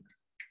different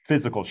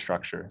physical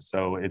structure.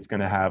 So it's going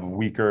to have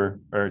weaker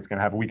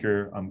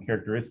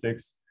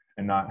characteristics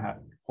and not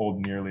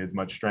hold nearly as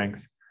much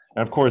strength.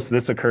 And of course,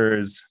 this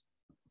occurs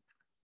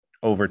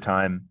over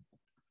time,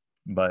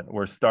 but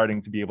we're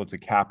starting to be able to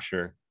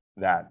capture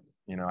that,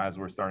 as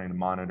we're starting to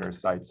monitor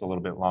sites a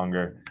little bit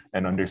longer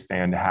and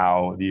understand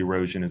how the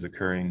erosion is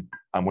occurring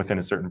within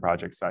a certain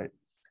project site.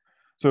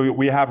 So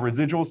we have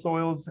residual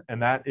soils,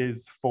 and that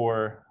is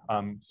for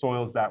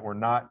soils that were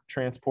not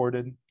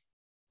transported.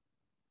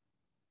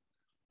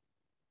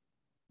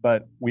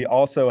 But we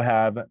also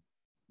have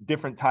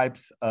different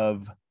types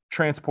of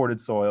transported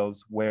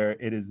soils where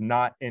it is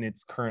not in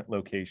its current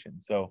location.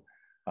 So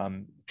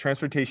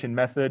transportation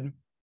method,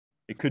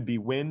 it could be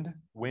wind.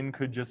 Wind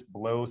could just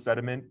blow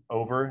sediment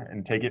over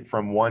and take it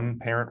from one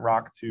parent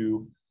rock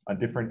to a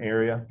different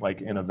area,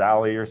 like in a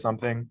valley or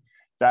something.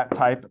 That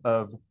type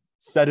of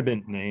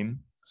sediment name,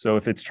 so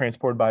if it's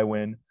transported by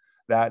wind,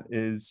 that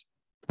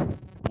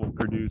will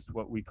produce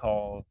what we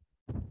call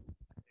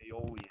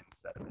aeolian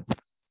sediment.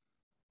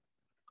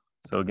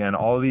 So again,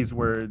 all of these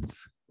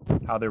words,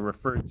 how they're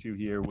referred to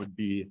here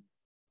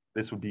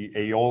this would be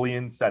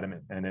aeolian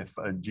sediment. And if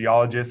a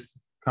geologist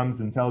comes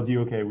and tells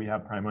you, okay, we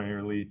have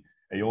primarily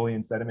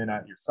aeolian sediment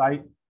at your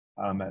site,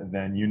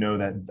 then you know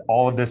that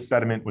all of this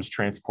sediment was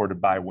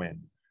transported by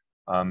wind.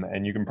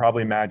 And you can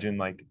probably imagine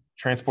like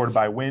transported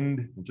by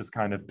wind, just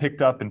kind of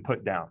picked up and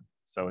put down.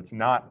 So it's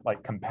not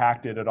like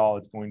compacted at all.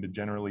 It's going to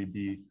generally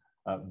be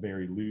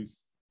very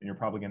loose, and you're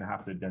probably going to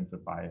have to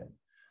densify it.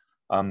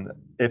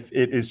 If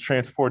it is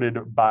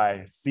transported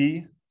by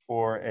sea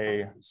for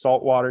a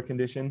saltwater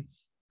condition,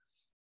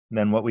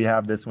 then what we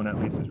have, this one at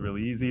least is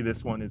really easy.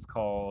 This one is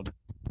called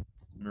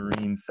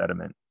marine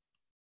sediment.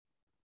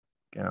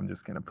 Again, I'm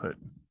just going to put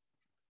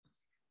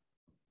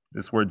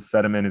this word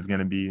sediment is going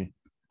to be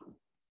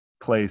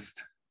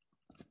placed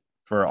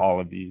for all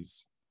of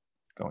these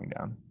going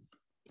down.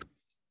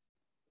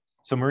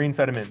 So marine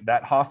sediment,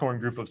 that Hawthorne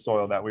group of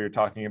soil that we were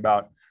talking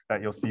about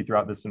that you'll see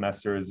throughout the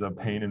semester is a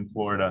Payne in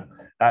Florida.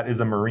 That is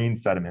a marine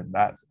sediment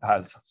that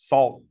has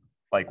salt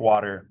like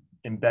water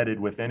embedded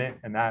within it,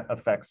 and that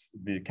affects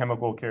the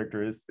chemical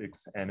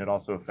characteristics, and it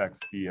also affects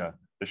the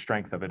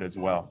strength of it as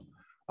well.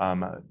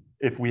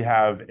 If we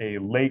have a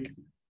lake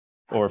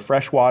or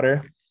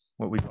freshwater,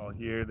 what we call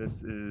here,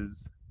 this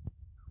is,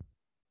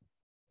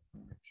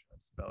 make sure I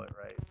spell it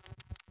right,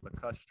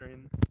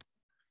 lacustrine.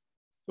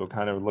 So it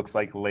kind of looks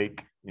like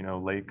lake,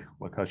 lake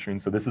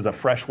lacustrine. So this is a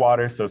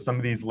freshwater. So some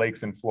of these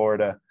lakes in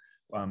Florida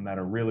that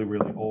are really,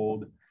 really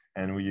old,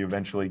 and we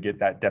eventually get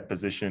that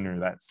deposition or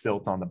that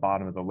silt on the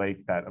bottom of the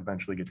lake that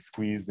eventually gets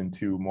squeezed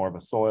into more of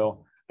a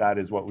soil. That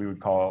is what we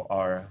would call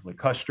our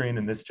lacustrine.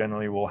 And this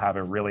generally will have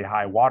a really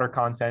high water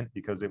content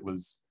because it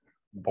was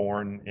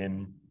born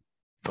in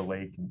the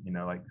lake,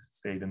 like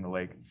stayed in the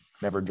lake,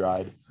 never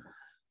dried.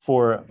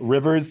 For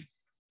rivers,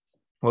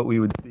 what we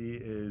would see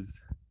is,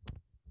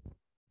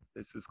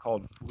 this is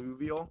called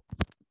fluvial,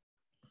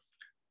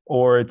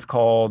 or it's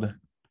called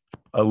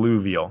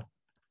alluvial.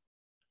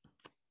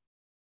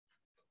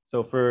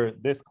 So for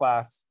this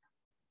class,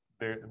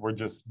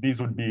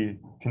 these would be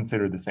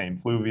considered the same,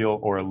 fluvial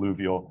or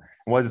alluvial.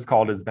 And what is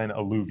called is then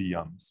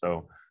alluvium.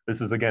 So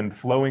this is again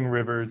flowing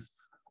rivers.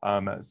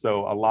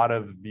 So a lot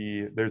of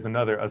there's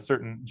a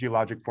certain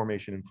geologic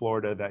formation in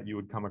Florida that you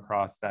would come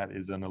across that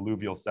is an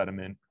alluvial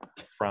sediment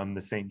from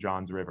the St.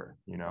 Johns River.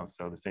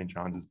 So the St.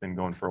 Johns has been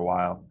going for a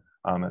while.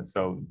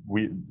 So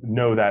we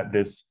know that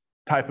this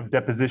type of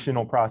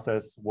depositional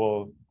process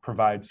will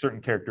provide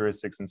certain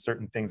characteristics and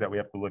certain things that we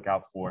have to look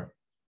out for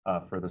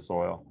the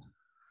soil.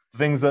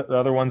 The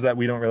other ones that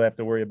we don't really have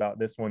to worry about,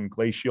 this one,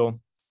 glacial.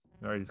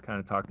 I already just kind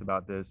of talked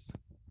about this.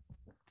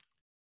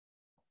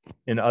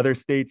 In other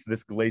states,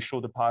 this glacial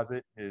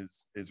deposit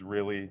is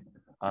really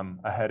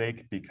a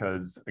headache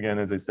because, again,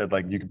 as I said,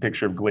 like you can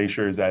picture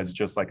glaciers as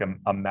just like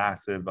a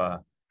massive,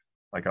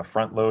 like a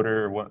front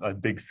loader, or a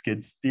big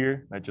skid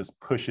steer that just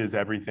pushes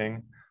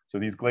everything. So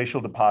these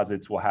glacial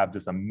deposits will have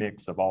just a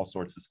mix of all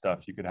sorts of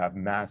stuff. You could have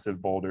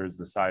massive boulders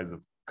the size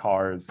of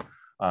cars,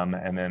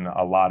 and then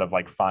a lot of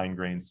like fine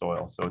grained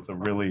soil. So it's a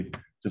really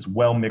just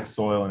well mixed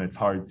soil, and it's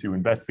hard to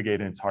investigate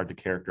and it's hard to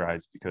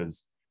characterize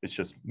because it's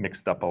just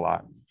mixed up a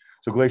lot.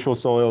 So glacial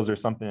soils are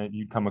something that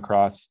you come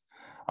across.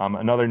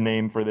 Another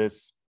name for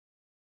this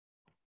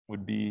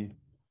would be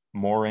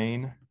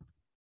moraine.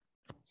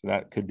 So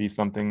that could be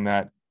something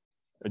that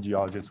a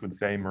geologist would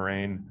say,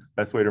 moraine.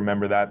 Best way to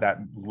remember that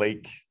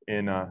lake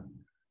in,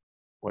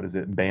 what is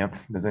it,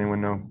 Banff? Does anyone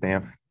know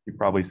Banff? You've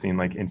probably seen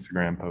like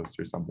Instagram posts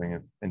or something,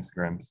 if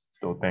Instagram's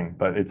still a thing,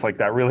 but it's like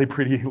that really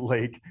pretty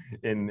lake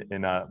in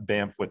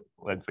Banff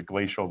it's a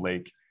glacial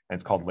lake, and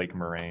it's called Lake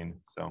Moraine.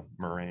 So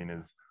moraine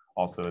is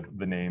also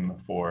the name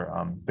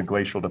for the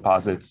glacial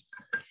deposits.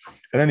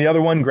 And then the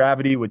other one,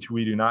 gravity, which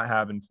we do not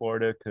have in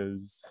Florida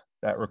because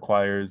that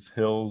requires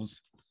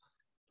hills.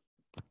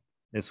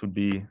 This would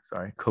be,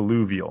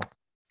 colluvial.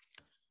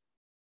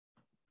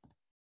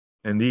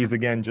 And these,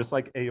 again, just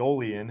like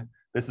aeolian,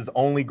 this is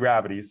only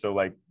gravity. So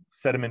like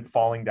sediment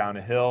falling down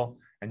a hill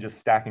and just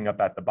stacking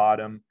up at the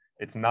bottom.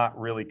 It's not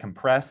really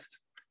compressed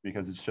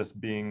because it's just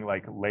being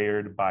like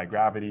layered by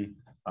gravity.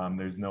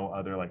 There's no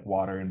other like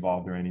water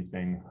involved or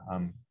anything.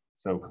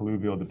 So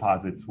colluvial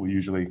deposits will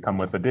usually come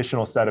with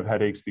additional set of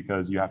headaches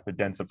because you have to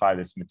densify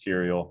this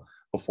material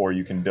before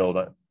you can build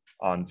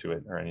onto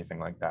it or anything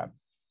like that.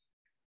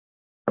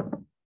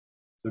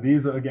 So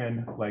these,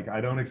 again, like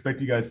I don't expect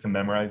you guys to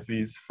memorize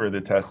these for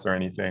the tests or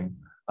anything,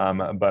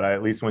 but I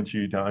at least want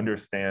you to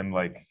understand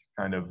like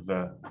kind of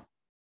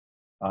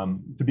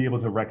to be able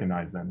to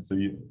recognize them. So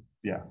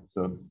yeah,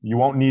 so you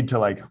won't need to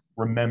like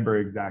remember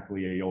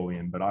exactly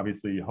aeolian, but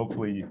obviously,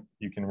 hopefully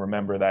you can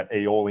remember that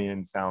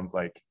aeolian sounds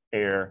like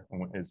air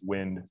is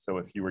wind. So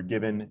if you were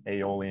given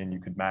aeolian, you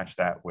could match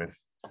that with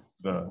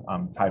the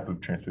type of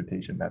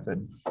transportation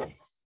method.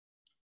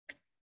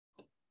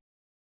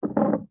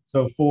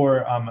 So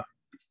for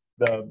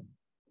the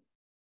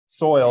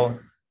soil,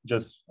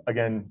 just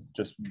again,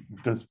 just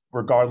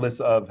regardless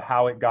of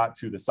how it got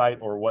to the site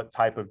or what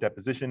type of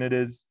deposition it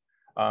is,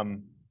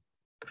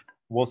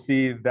 we'll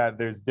see that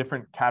there's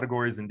different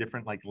categories and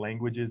different like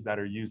languages that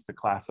are used to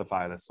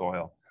classify the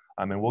soil.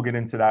 And we'll get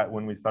into that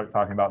when we start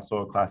talking about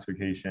soil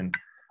classification.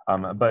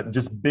 But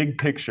just big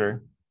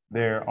picture,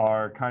 there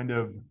are kind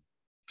of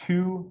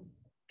two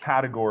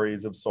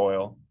categories of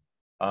soil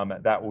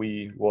that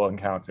we will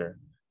encounter.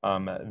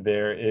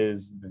 There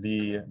is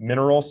the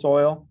mineral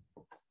soil,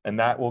 and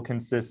that will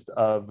consist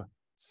of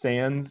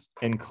sands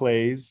and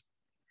clays.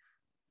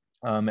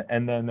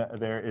 And then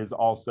there is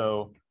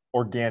also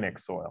organic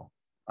soil.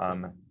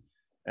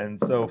 And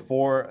so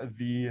for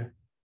the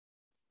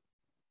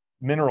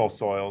mineral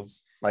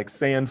soils, like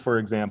sand, for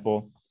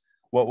example,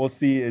 what we'll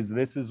see is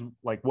this is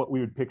like what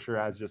we would picture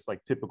as just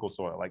like typical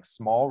soil, like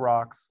small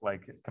rocks,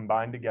 like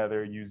combined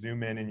together. You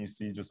zoom in and you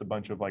see just a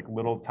bunch of like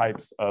little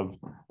types of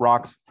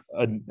rocks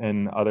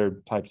and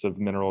other types of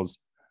minerals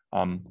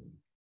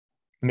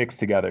mixed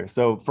together.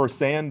 So for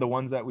sand, the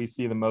ones that we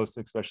see the most,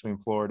 especially in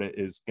Florida,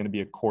 is going to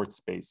be a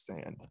quartz-based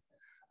sand.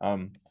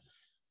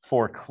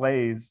 For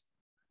clays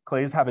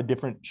have a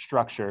different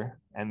structure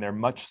and they're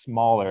much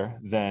smaller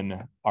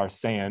than our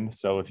sand.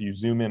 So if you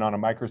zoom in on a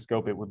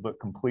microscope, it would look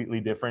completely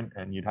different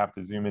and you'd have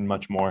to zoom in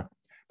much more.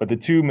 But the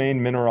two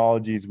main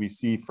mineralogies we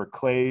see for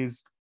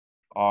clays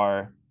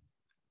are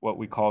what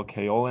we call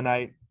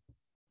kaolinite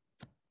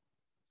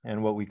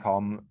and what we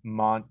call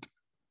montmorillonite.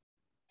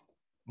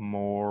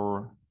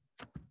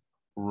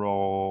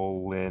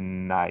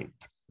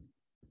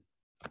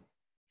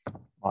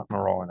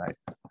 Montmorillonite.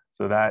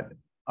 So that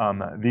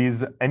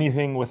these,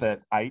 anything with an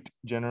ite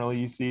generally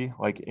you see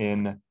like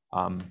in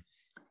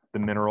the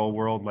mineral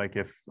world, like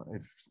if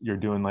you're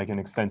doing like an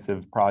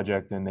extensive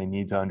project and they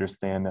need to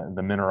understand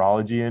the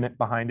mineralogy in it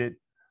behind it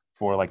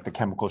for like the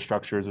chemical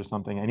structures or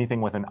something,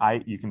 anything with an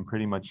ite, you can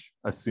pretty much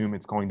assume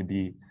it's going to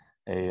be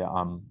a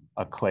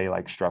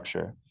clay-like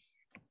structure.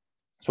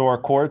 So our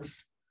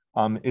quartz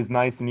is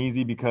nice and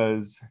easy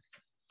because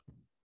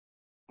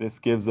this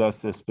gives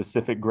us a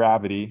specific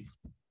gravity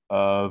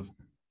of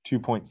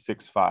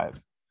 2.65.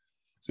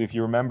 So if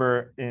you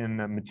remember in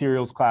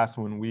materials class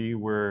when we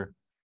were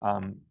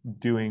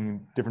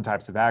doing different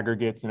types of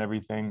aggregates and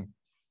everything,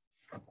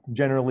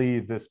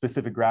 generally the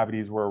specific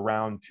gravities were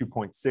around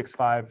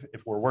 2.65.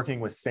 If we're working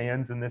with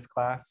sands in this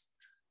class,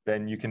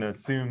 then you can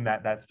assume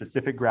that that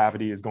specific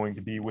gravity is going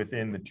to be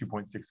within the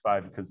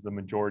 2.65 because the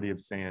majority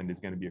of sand is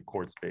going to be a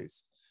quartz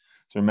base.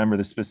 So remember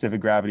the specific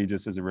gravity,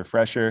 just as a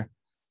refresher,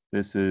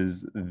 this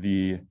is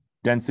the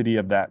density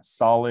of that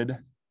solid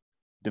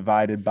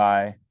divided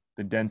by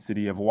the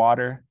density of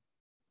water,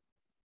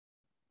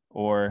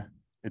 or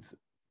it's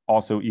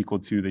also equal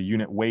to the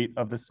unit weight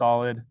of the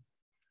solid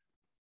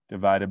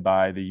divided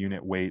by the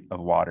unit weight of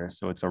water.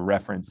 So it's a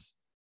reference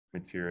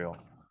material.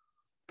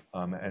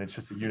 And it's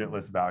just a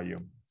unitless value.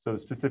 So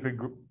specific,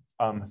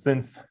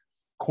 since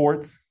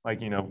quartz,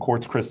 like,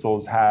 quartz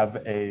crystals have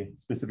a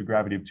specific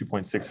gravity of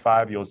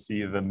 2.65, you'll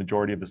see the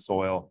majority of the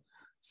soil,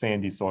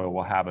 sandy soil,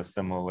 will have a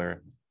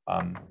similar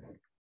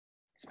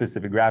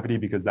specific gravity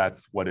because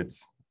that's what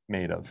it's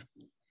made of.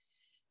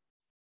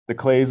 The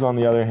clays, on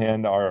the other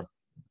hand, are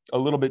a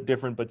little bit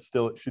different, but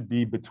still it should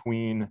be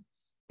between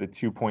the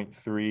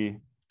 2.3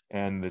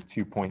 and the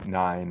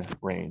 2.9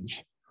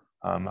 range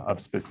of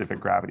specific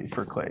gravity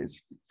for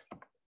clays.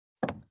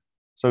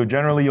 So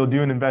generally you'll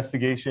do an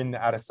investigation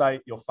at a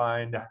site, you'll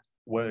find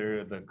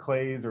where the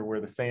clays or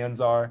where the sands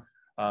are,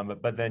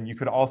 but then you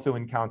could also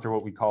encounter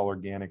what we call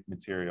organic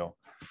material.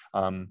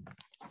 An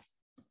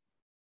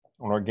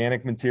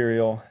organic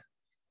material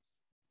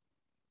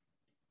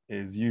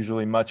is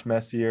usually much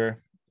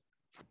messier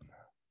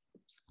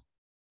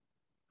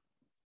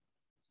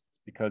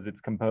because it's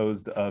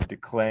composed of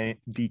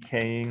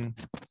decaying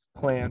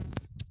plants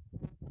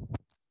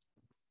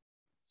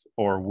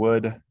or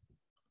wood.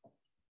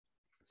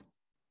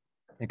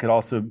 It could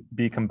also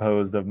be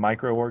composed of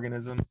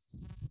microorganisms.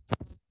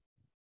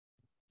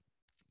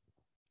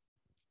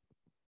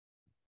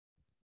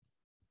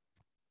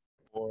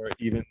 Or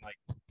even like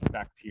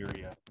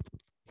bacteria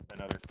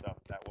and other stuff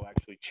that will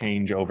actually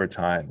change over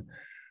time,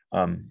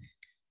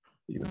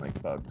 even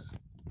like bugs.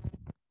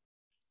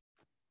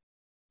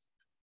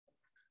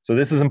 So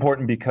this is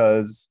important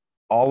because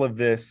all of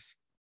this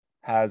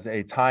has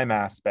a time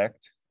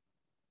aspect.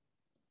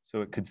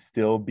 So it could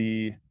still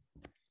be,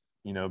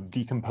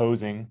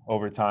 decomposing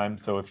over time.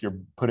 So if you're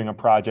putting a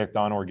project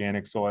on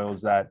organic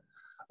soils that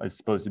is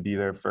supposed to be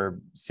there for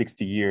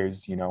 60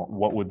 years,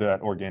 what would that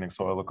organic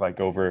soil look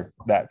like over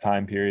that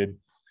time period?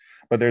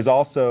 But there's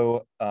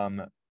also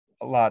a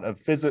lot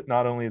of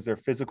not only is there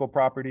physical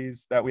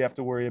properties that we have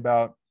to worry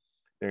about,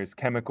 there's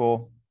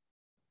chemical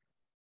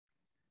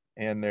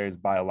and there's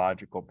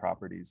biological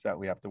properties that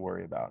we have to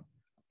worry about.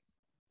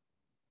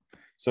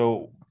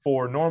 So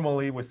for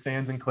normally with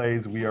sands and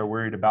clays, we are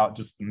worried about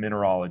just the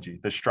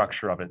mineralogy, the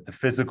structure of it, the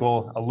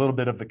physical, a little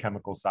bit of the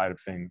chemical side of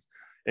things.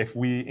 If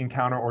we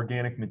encounter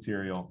organic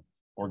material,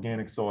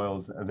 organic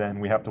soils, then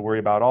we have to worry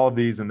about all of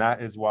these. And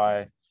that is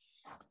why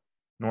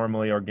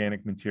normally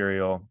organic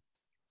material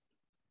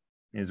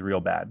is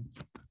real bad.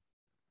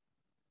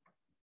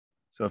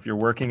 So if you're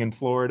working in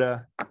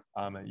Florida,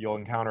 you'll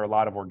encounter a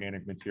lot of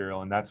organic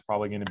material, and that's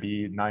probably going to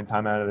be 9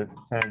 times out of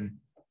 10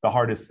 the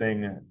hardest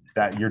thing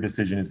that your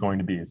decision is going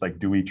to be. It's like,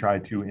 do we try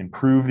to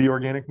improve the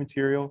organic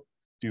material?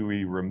 Do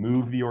we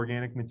remove the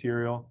organic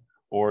material?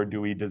 Or do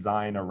we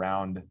design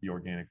around the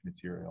organic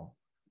material?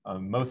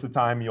 Most of the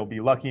time, you'll be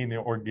lucky and the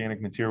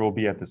organic material will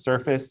be at the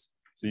surface,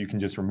 so you can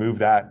just remove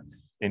that.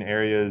 In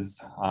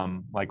areas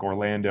like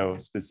Orlando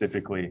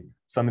specifically,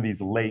 some of these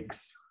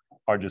lakes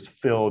are just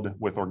filled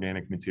with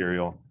organic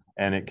material,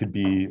 and it could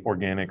be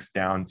organics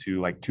down to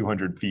like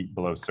 200 feet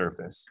below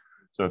surface.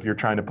 So if you're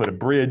trying to put a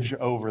bridge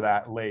over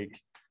that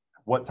lake,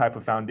 what type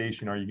of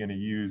foundation are you going to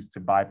use to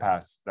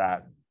bypass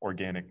that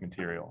organic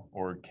material?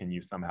 Or can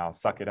you somehow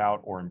suck it out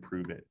or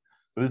improve it?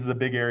 So this is a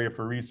big area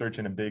for research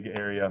and a big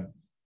area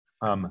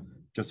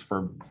just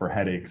for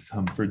headaches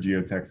for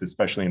geotechs,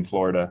 especially in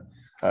Florida,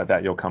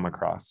 that you'll come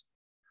across.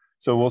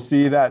 So we'll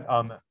see that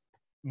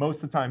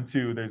most of the time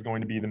too, there's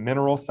going to be the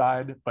mineral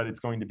side, but it's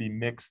going to be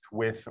mixed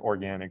with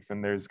organics.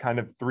 And there's kind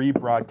of 3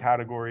 broad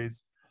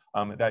categories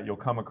that you'll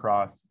come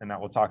across and that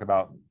we'll talk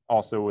about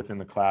also within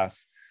the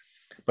class.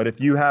 But if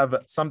you have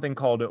something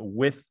called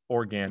with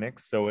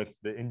organics, so if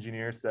the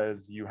engineer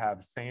says you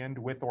have sand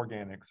with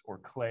organics or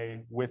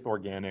clay with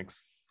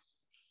organics,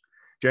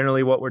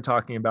 generally what we're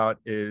talking about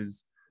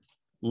is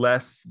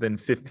less than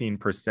 15%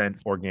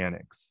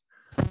 organics.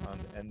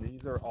 And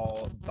these are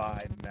all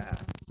by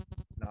mass,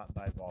 not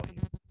by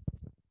volume.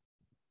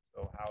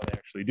 So how they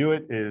actually do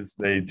it is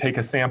they take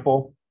a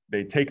sample,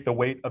 they take the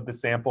weight of the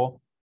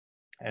sample,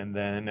 and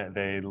then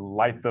they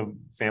light the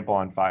sample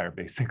on fire,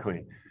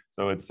 basically.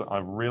 So it's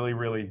a really,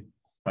 really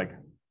like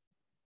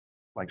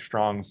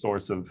strong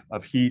source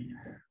of heat.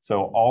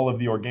 So all of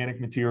the organic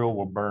material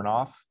will burn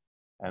off,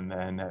 and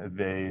then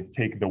they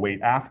take the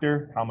weight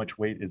after. How much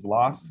weight is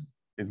lost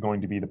is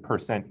going to be the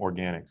percent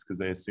organics, because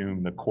they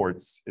assume the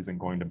quartz isn't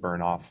going to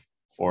burn off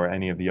or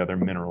any of the other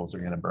minerals are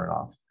going to burn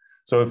off.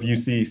 So if you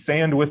see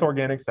sand with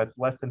organics, that's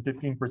less than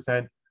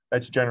 15%.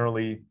 That's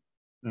generally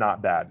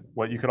not bad.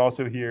 What you could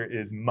also hear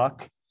is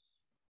muck.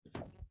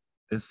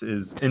 This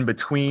is in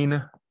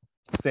between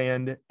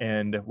sand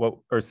and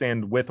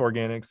sand with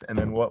organics. And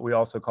then what we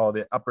also call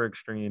the upper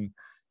extreme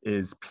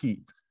is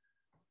peat.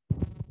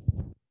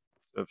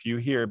 So if you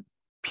hear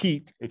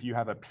peat, if you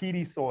have a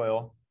peaty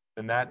soil,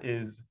 then that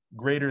is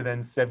greater than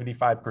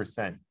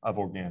 75% of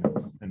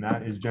organics. And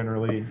that is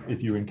generally,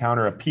 if you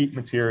encounter a peat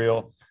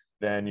material,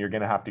 then you're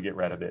going to have to get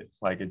rid of it.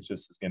 Like it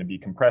just is going to be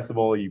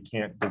compressible. You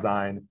can't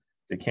design.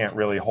 It can't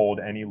really hold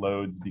any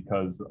loads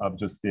because of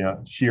just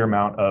the sheer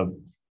amount of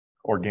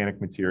organic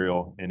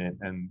material in it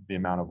and the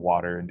amount of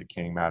water and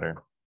decaying matter.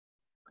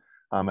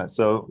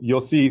 So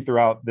you'll see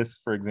throughout this,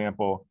 for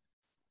example,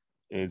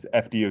 is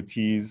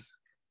FDOT's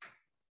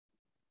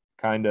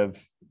kind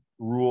of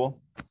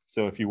rule.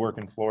 So if you work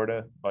in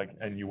Florida,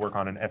 and you work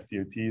on an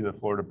FDOT, the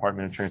Florida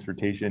Department of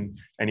Transportation,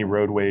 any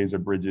roadways or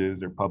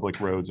bridges or public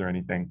roads or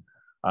anything,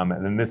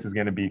 and then this is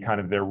going to be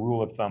kind of their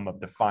rule of thumb of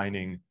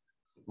defining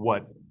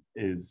what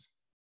is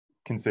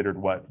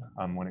considered what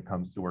when it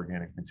comes to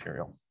organic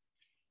material.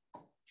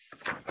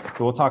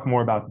 So we'll talk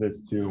more about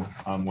this too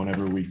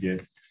whenever we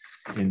get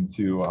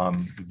into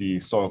the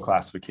soil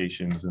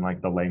classifications and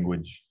like the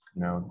language,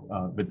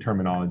 the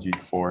terminology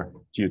for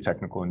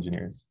geotechnical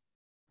engineers.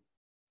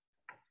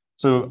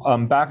 So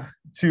back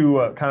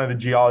to kind of the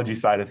geology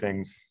side of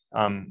things.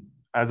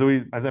 As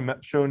I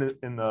shown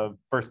in the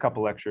first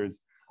couple lectures,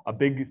 a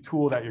big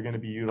tool that you're going to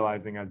be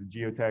utilizing as a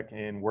geotech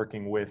in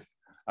working with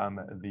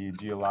the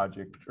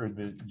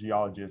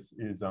geologists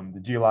is the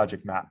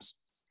geologic maps.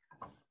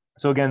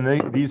 So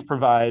again, these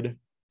provide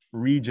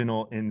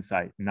regional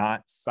insight,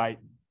 not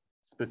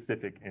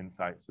site-specific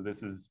insight. So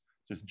this is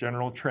just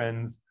general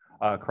trends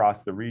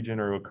across the region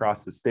or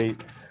across the state.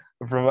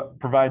 It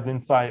provides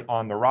insight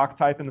on the rock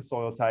type and the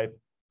soil type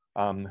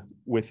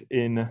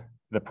within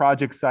the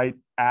project site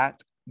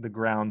at the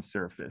ground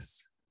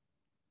surface.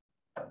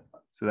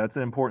 So that's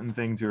an important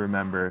thing to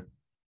remember.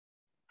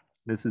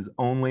 This is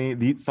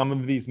only, some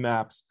of these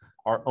maps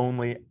are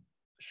only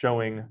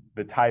showing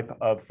the type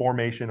of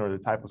formation or the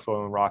type of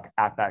soil and rock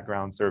at that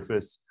ground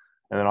surface.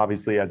 And then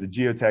obviously as a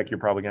geotech, you're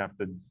probably gonna have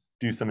to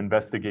do some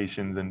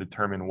investigations and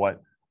determine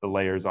what the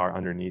layers are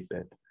underneath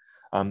it.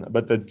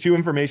 But the 2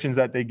 informations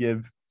that they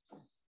give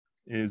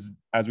is,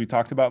 as we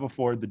talked about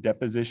before, the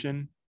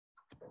deposition.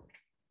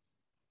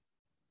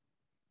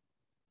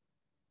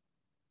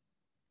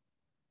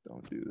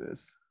 Don't do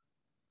this.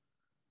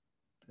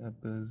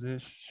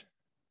 Deposition.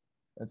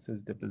 That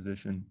says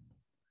deposition.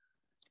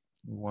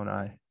 One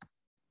eye.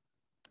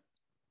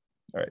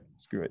 All right,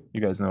 screw it.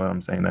 You guys know what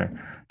I'm saying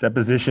there.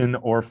 Deposition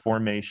or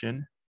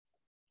formation.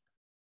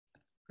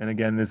 And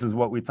again, this is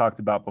what we talked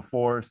about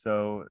before.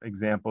 So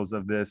examples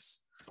of this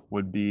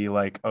would be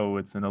like, oh,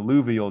 it's an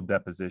alluvial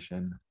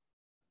deposition.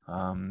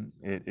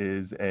 It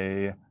is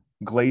a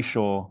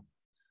glacial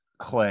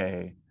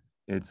clay.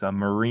 It's a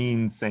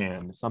marine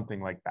sand,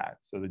 something like that.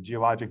 So the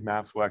geologic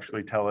maps will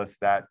actually tell us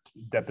that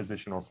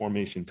deposition or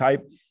formation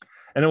type.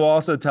 And it will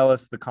also tell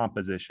us the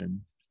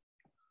composition.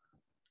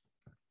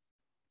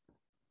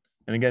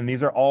 And again,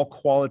 these are all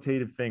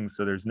qualitative things.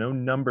 So there's no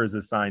numbers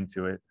assigned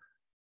to it.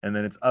 And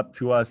then it's up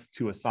to us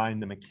to assign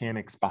the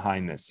mechanics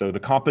behind this. So the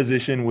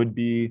composition would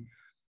be,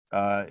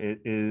 it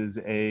is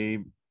a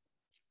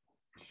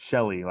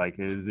shelly, like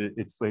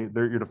it's like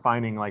you're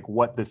defining like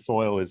what the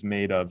soil is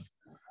made of.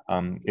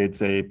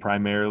 It's a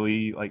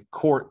primarily like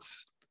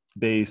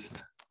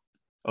quartz-based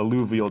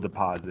alluvial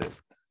deposit.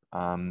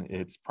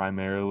 It's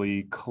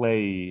primarily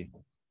clay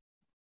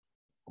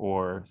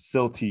or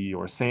silty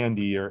or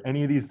sandy or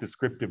any of these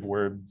descriptive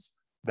words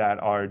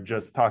that are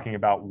just talking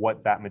about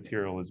what that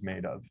material is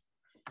made of.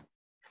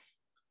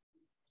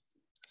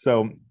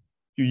 So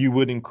you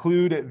would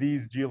include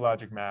these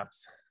geologic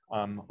maps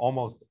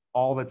almost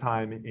all the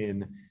time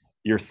in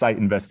your site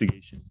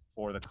investigation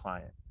for the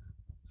client.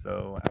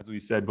 So as we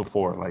said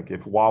before, like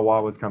if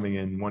Wawa was coming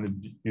in,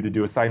 wanted you to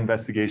do a site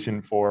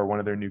investigation for one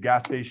of their new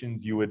gas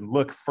stations, you would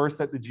look first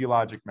at the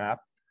geologic map,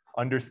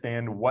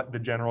 understand what the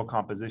general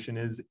composition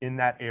is in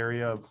that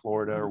area of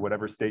Florida or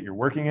whatever state you're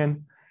working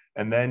in,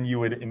 and then you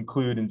would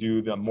include and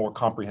do the more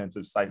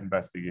comprehensive site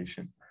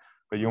investigation.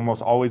 But you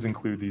almost always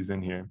include these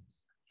in here.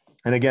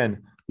 And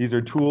again, these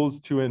are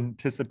tools to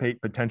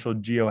anticipate potential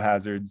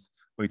geohazards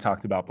we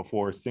talked about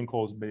before,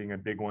 sinkholes being a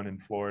big one in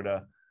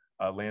Florida,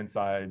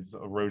 landslides,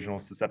 erosional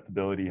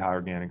susceptibility, high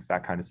organics,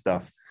 that kind of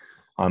stuff,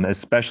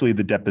 especially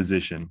the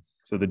deposition.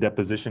 So the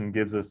deposition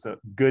gives us a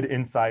good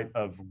insight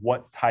of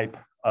what type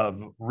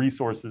of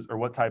resources or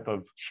what type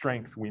of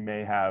strength we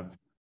may have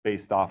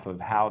based off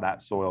of how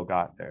that soil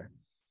got there.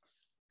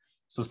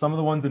 So some of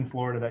the ones in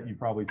Florida that you've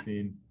probably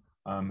seen,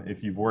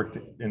 if you've worked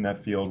in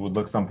that field, would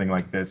look something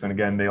like this. And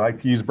again, they like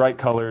to use bright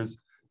colors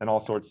and all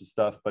sorts of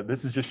stuff, but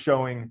this is just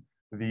showing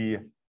the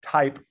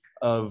type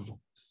of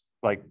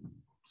like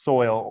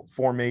soil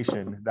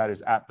formation that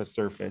is at the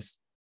surface.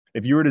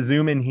 If you were to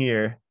zoom in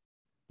here,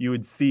 you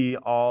would see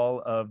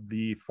all of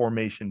the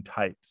formation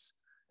types.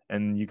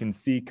 And you can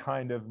see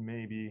kind of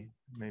maybe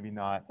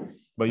not,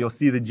 but you'll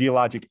see the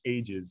geologic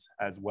ages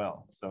as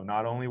well. So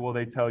not only will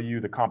they tell you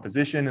the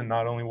composition and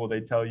not only will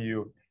they tell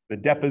you the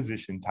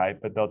deposition type,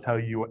 but they'll tell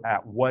you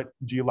at what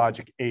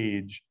geologic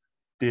age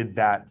did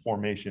that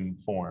formation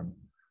form.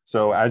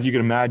 So as you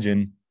can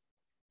imagine,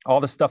 all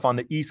the stuff on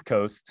the East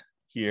Coast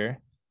here,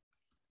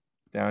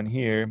 down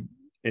here,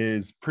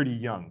 is pretty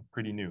young,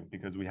 pretty new,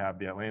 because we have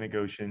the Atlantic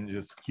Ocean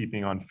just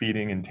keeping on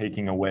feeding and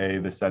taking away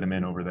the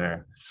sediment over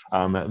there.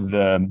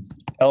 The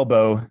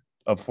elbow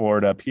of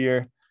Florida up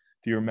here,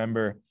 if you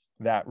remember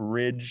that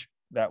ridge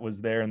that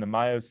was there in the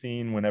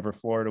Miocene whenever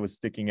Florida was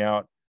sticking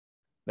out,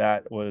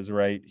 that was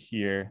right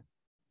here.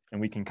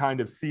 And we can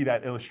kind of see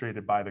that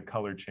illustrated by the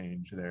color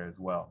change there as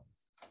well.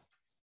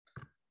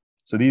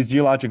 So these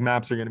geologic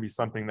maps are going to be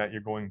something that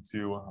you're going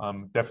to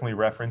definitely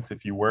reference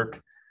if you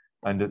work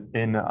in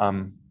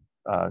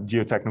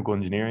geotechnical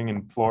engineering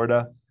in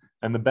Florida.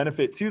 And the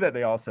benefit too that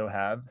they also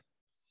have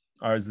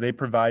is they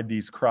provide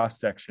these cross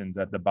sections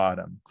at the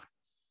bottom.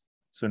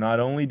 So not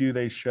only do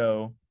they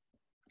show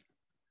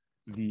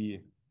the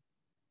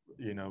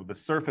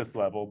surface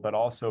level, but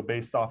also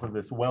based off of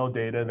this well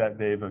data that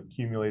they've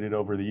accumulated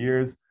over the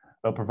years,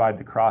 they'll provide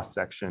the cross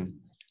section.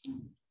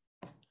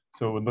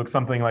 So it would look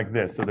something like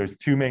this. So there's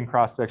two main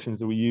cross sections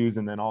that we use,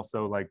 and then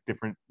also like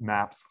different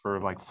maps for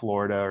like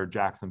Florida or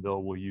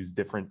Jacksonville will use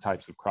different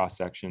types of cross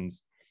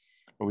sections.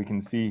 But we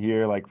can see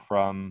here like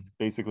from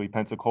basically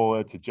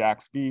Pensacola to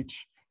Jax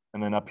Beach,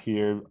 and then up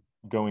here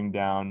going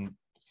down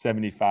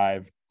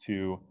 75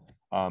 to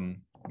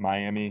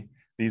Miami.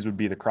 These would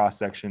be the cross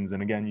sections.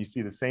 And again, you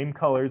see the same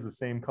colors, the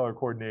same color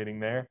coordinating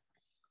there,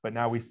 but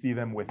now we see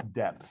them with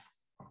depth.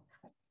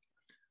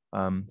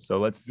 So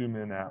let's zoom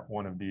in at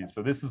one of these.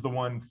 So this is the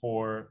one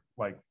for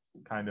like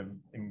kind of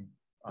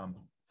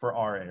for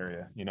our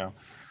area,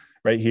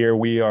 right here,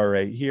 we are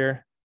right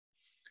here,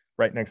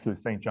 right next to the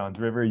St. Johns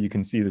River. You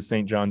can see the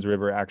St. Johns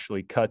River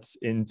actually cuts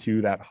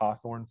into that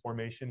Hawthorne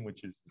formation,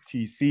 which is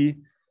the TC.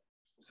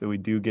 So we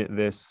do get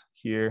this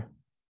here,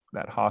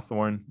 that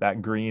Hawthorne,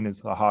 that green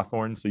is the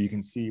Hawthorne. So you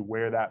can see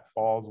where that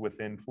falls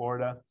within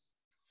Florida.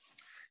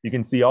 You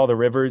can see all the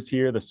rivers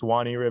here. The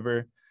Suwannee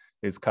River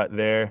is cut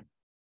there.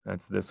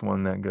 That's this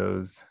one that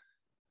goes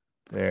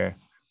there.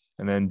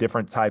 And then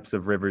different types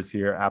of rivers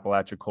here,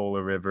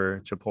 Apalachicola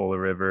River, Chipola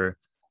River,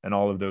 and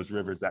all of those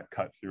rivers that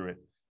cut through it.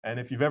 And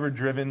if you've ever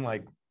driven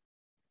like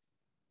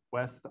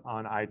west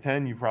on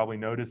I-10, you've probably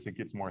noticed it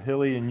gets more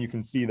hilly, and you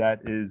can see that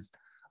is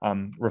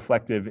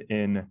reflective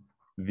in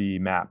the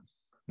map.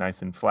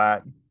 Nice and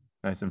flat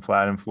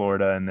in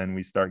Florida. And then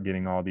we start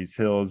getting all these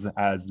hills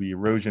as the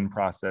erosion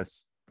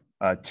process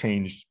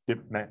changed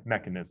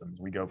mechanisms.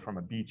 We go from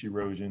a beach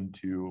erosion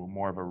to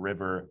more of a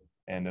river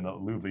and an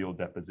alluvial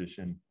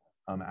deposition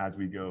as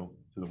we go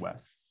to the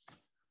west.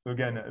 So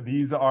again,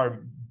 these are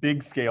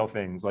big scale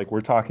things. Like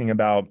we're talking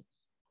about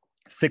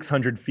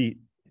 600 feet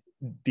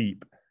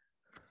deep.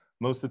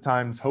 Most of the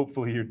times,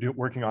 hopefully you're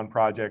working on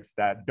projects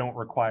that don't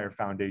require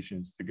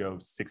foundations to go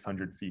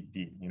 600 feet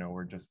deep. You know,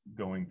 we're just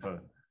going to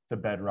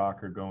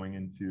bedrock or going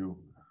into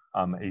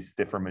a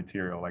stiffer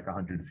material like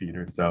 100 feet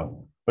or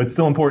so. But it's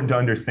still important to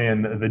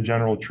understand the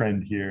general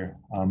trend here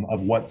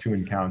of what to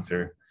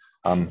encounter.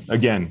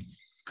 Again,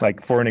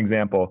 like for an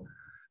example,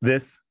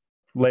 this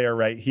layer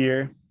right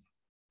here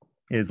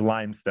is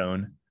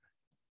limestone,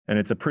 and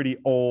it's a pretty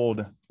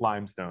old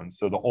limestone.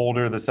 So the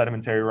older the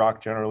sedimentary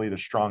rock, generally, the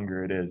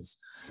stronger it is.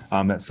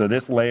 So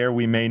this layer,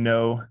 we may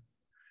know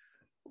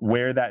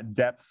where that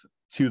depth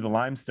to the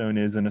limestone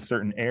is in a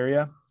certain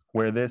area.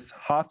 Where this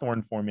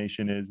Hawthorne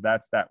formation is,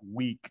 that's that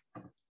weak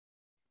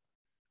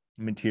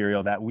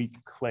material, that weak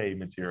clay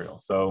material.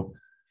 So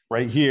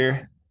right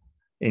here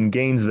in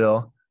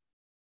Gainesville,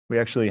 we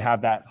actually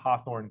have that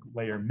Hawthorne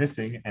layer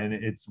missing, and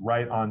it's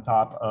right on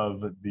top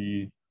of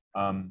the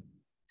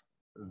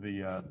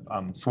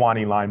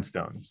Swanee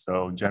limestone.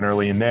 So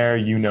generally in there,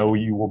 you know,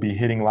 you will be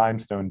hitting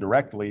limestone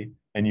directly,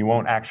 and you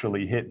won't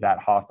actually hit that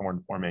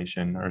Hawthorne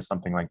formation or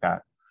something like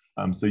that.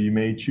 So you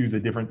may choose a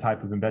different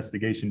type of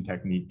investigation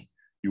technique.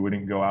 You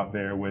wouldn't go out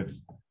there with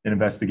an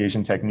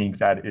investigation technique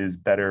that is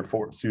better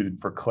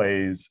suited for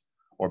clays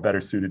or better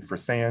suited for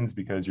sands,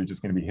 because you're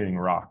just going to be hitting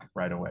rock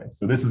right away.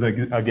 So this is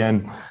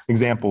again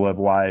example of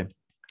why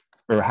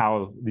or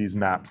how these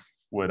maps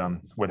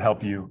would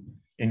help you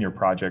in your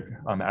project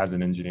as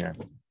an engineer.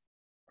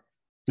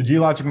 The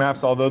geologic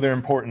maps, although they're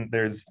important,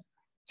 there's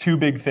two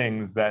big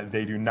things that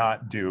they do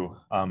not do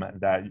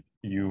that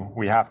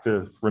we have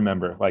to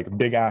remember, like a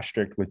big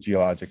asterisk with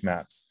geologic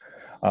maps.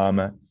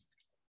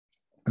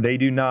 They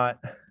do not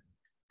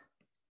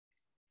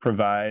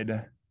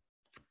provide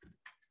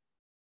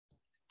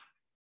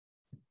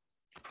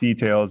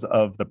details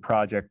of the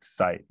project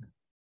site.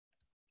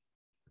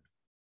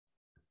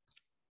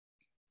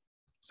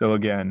 So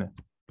again,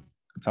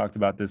 I talked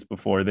about this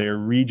before, they're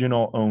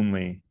regional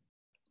only.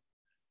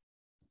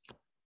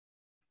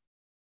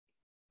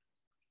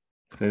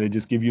 So they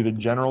just give you the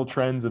general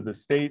trends of the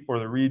state or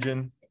the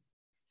region.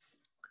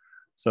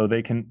 So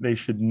they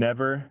should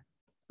never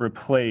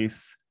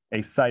replace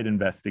a site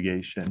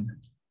investigation.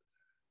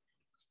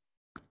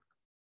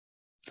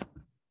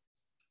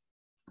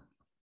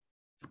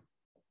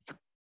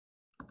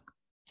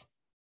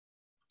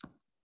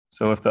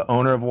 So if the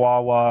owner of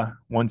Wawa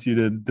wants you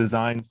to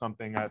design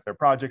something at their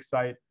project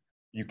site,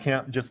 you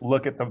can't just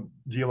look at the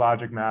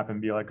geologic map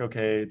and be like,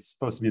 okay, it's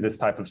supposed to be this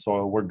type of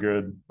soil, we're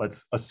good,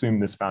 let's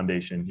assume this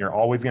foundation. You're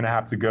always going to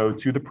have to go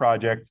to the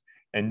project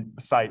and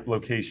site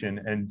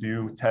location and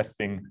do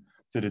testing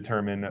to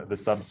determine the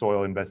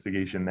subsoil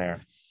investigation there.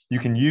 You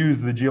can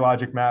use the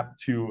geologic map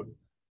to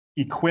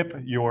equip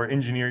your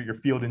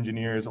field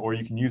engineers, or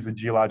you can use the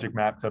geologic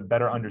map to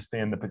better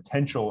understand the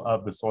potential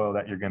of the soil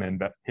that you're going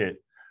to hit.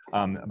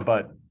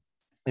 But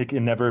it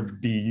can never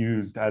be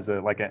used as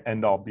like an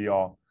end-all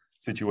be-all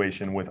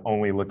situation with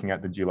only looking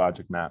at the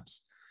geologic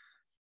maps.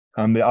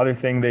 The other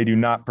thing they do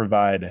not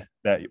provide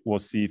that we'll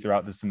see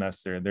throughout the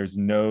semester, there's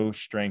no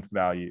strength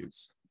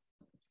values.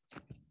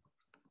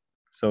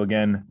 So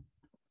again,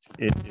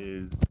 it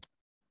is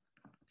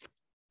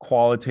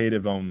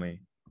qualitative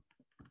only.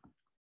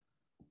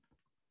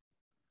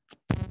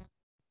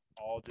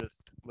 All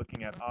just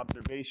looking at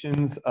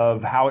observations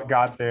of how it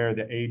got there,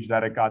 the age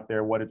that it got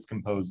there, what it's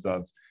composed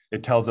of.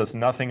 It tells us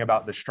nothing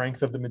about the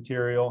strength of the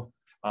material,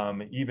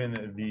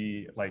 even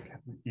the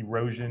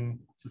erosion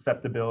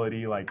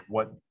susceptibility, like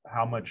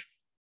how much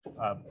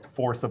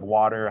force of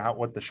water,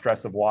 what the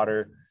stress of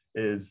water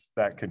is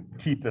that could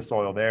keep the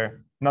soil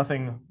there.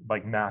 Nothing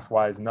like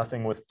math-wise,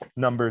 nothing with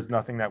numbers,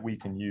 nothing that we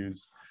can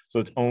use. So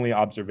it's only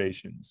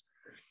observations.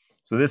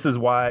 So this is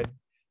why,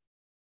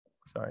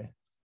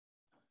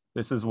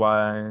 this is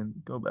why,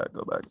 go back.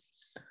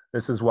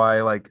 This is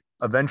why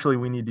eventually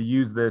we need to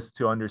use this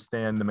to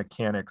understand the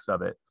mechanics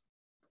of it.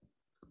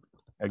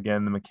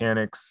 Again, the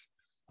mechanics,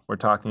 we're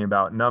talking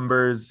about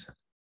numbers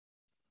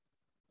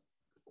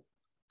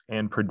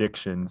and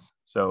predictions.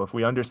 So if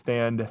we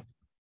understand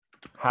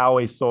how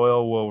a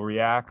soil will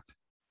react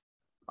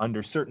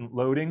under certain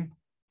loading,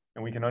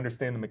 and we can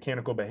understand the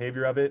mechanical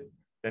behavior of it,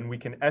 then we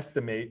can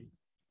estimate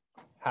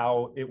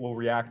how it will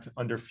react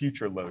under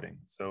future loading.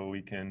 So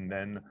we can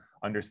then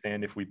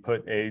understand if we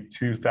put a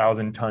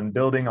 2,000-ton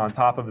building on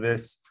top of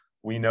this,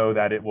 we know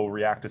that it will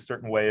react a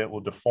certain way, it will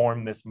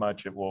deform this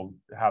much, it will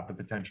have the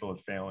potential of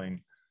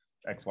failing,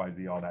 X, Y,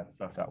 Z, all that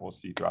stuff that we'll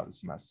see throughout the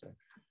semester.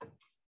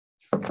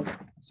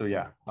 So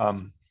yeah,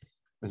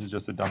 this is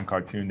just a dumb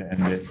cartoon to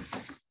end it.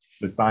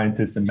 The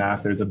scientists and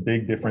math, there's a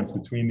big difference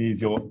between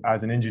these.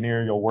 As an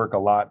engineer, you'll work a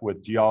lot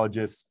with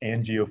geologists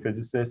and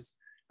geophysicists,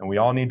 and we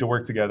all need to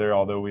work together,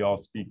 although we all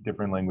speak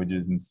different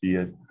languages and see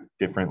it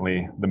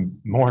differently. The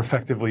more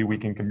effectively we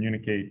can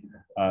communicate,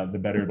 the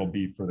better it'll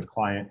be for the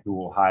client who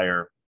will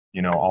hire,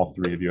 all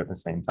three of you at the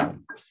same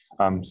time.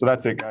 So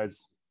that's it,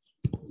 guys.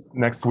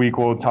 Next week,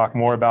 we'll talk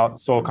more about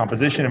soil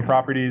composition and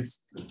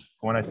properties.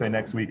 When I say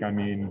next week, I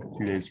mean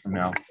 2 days from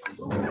now.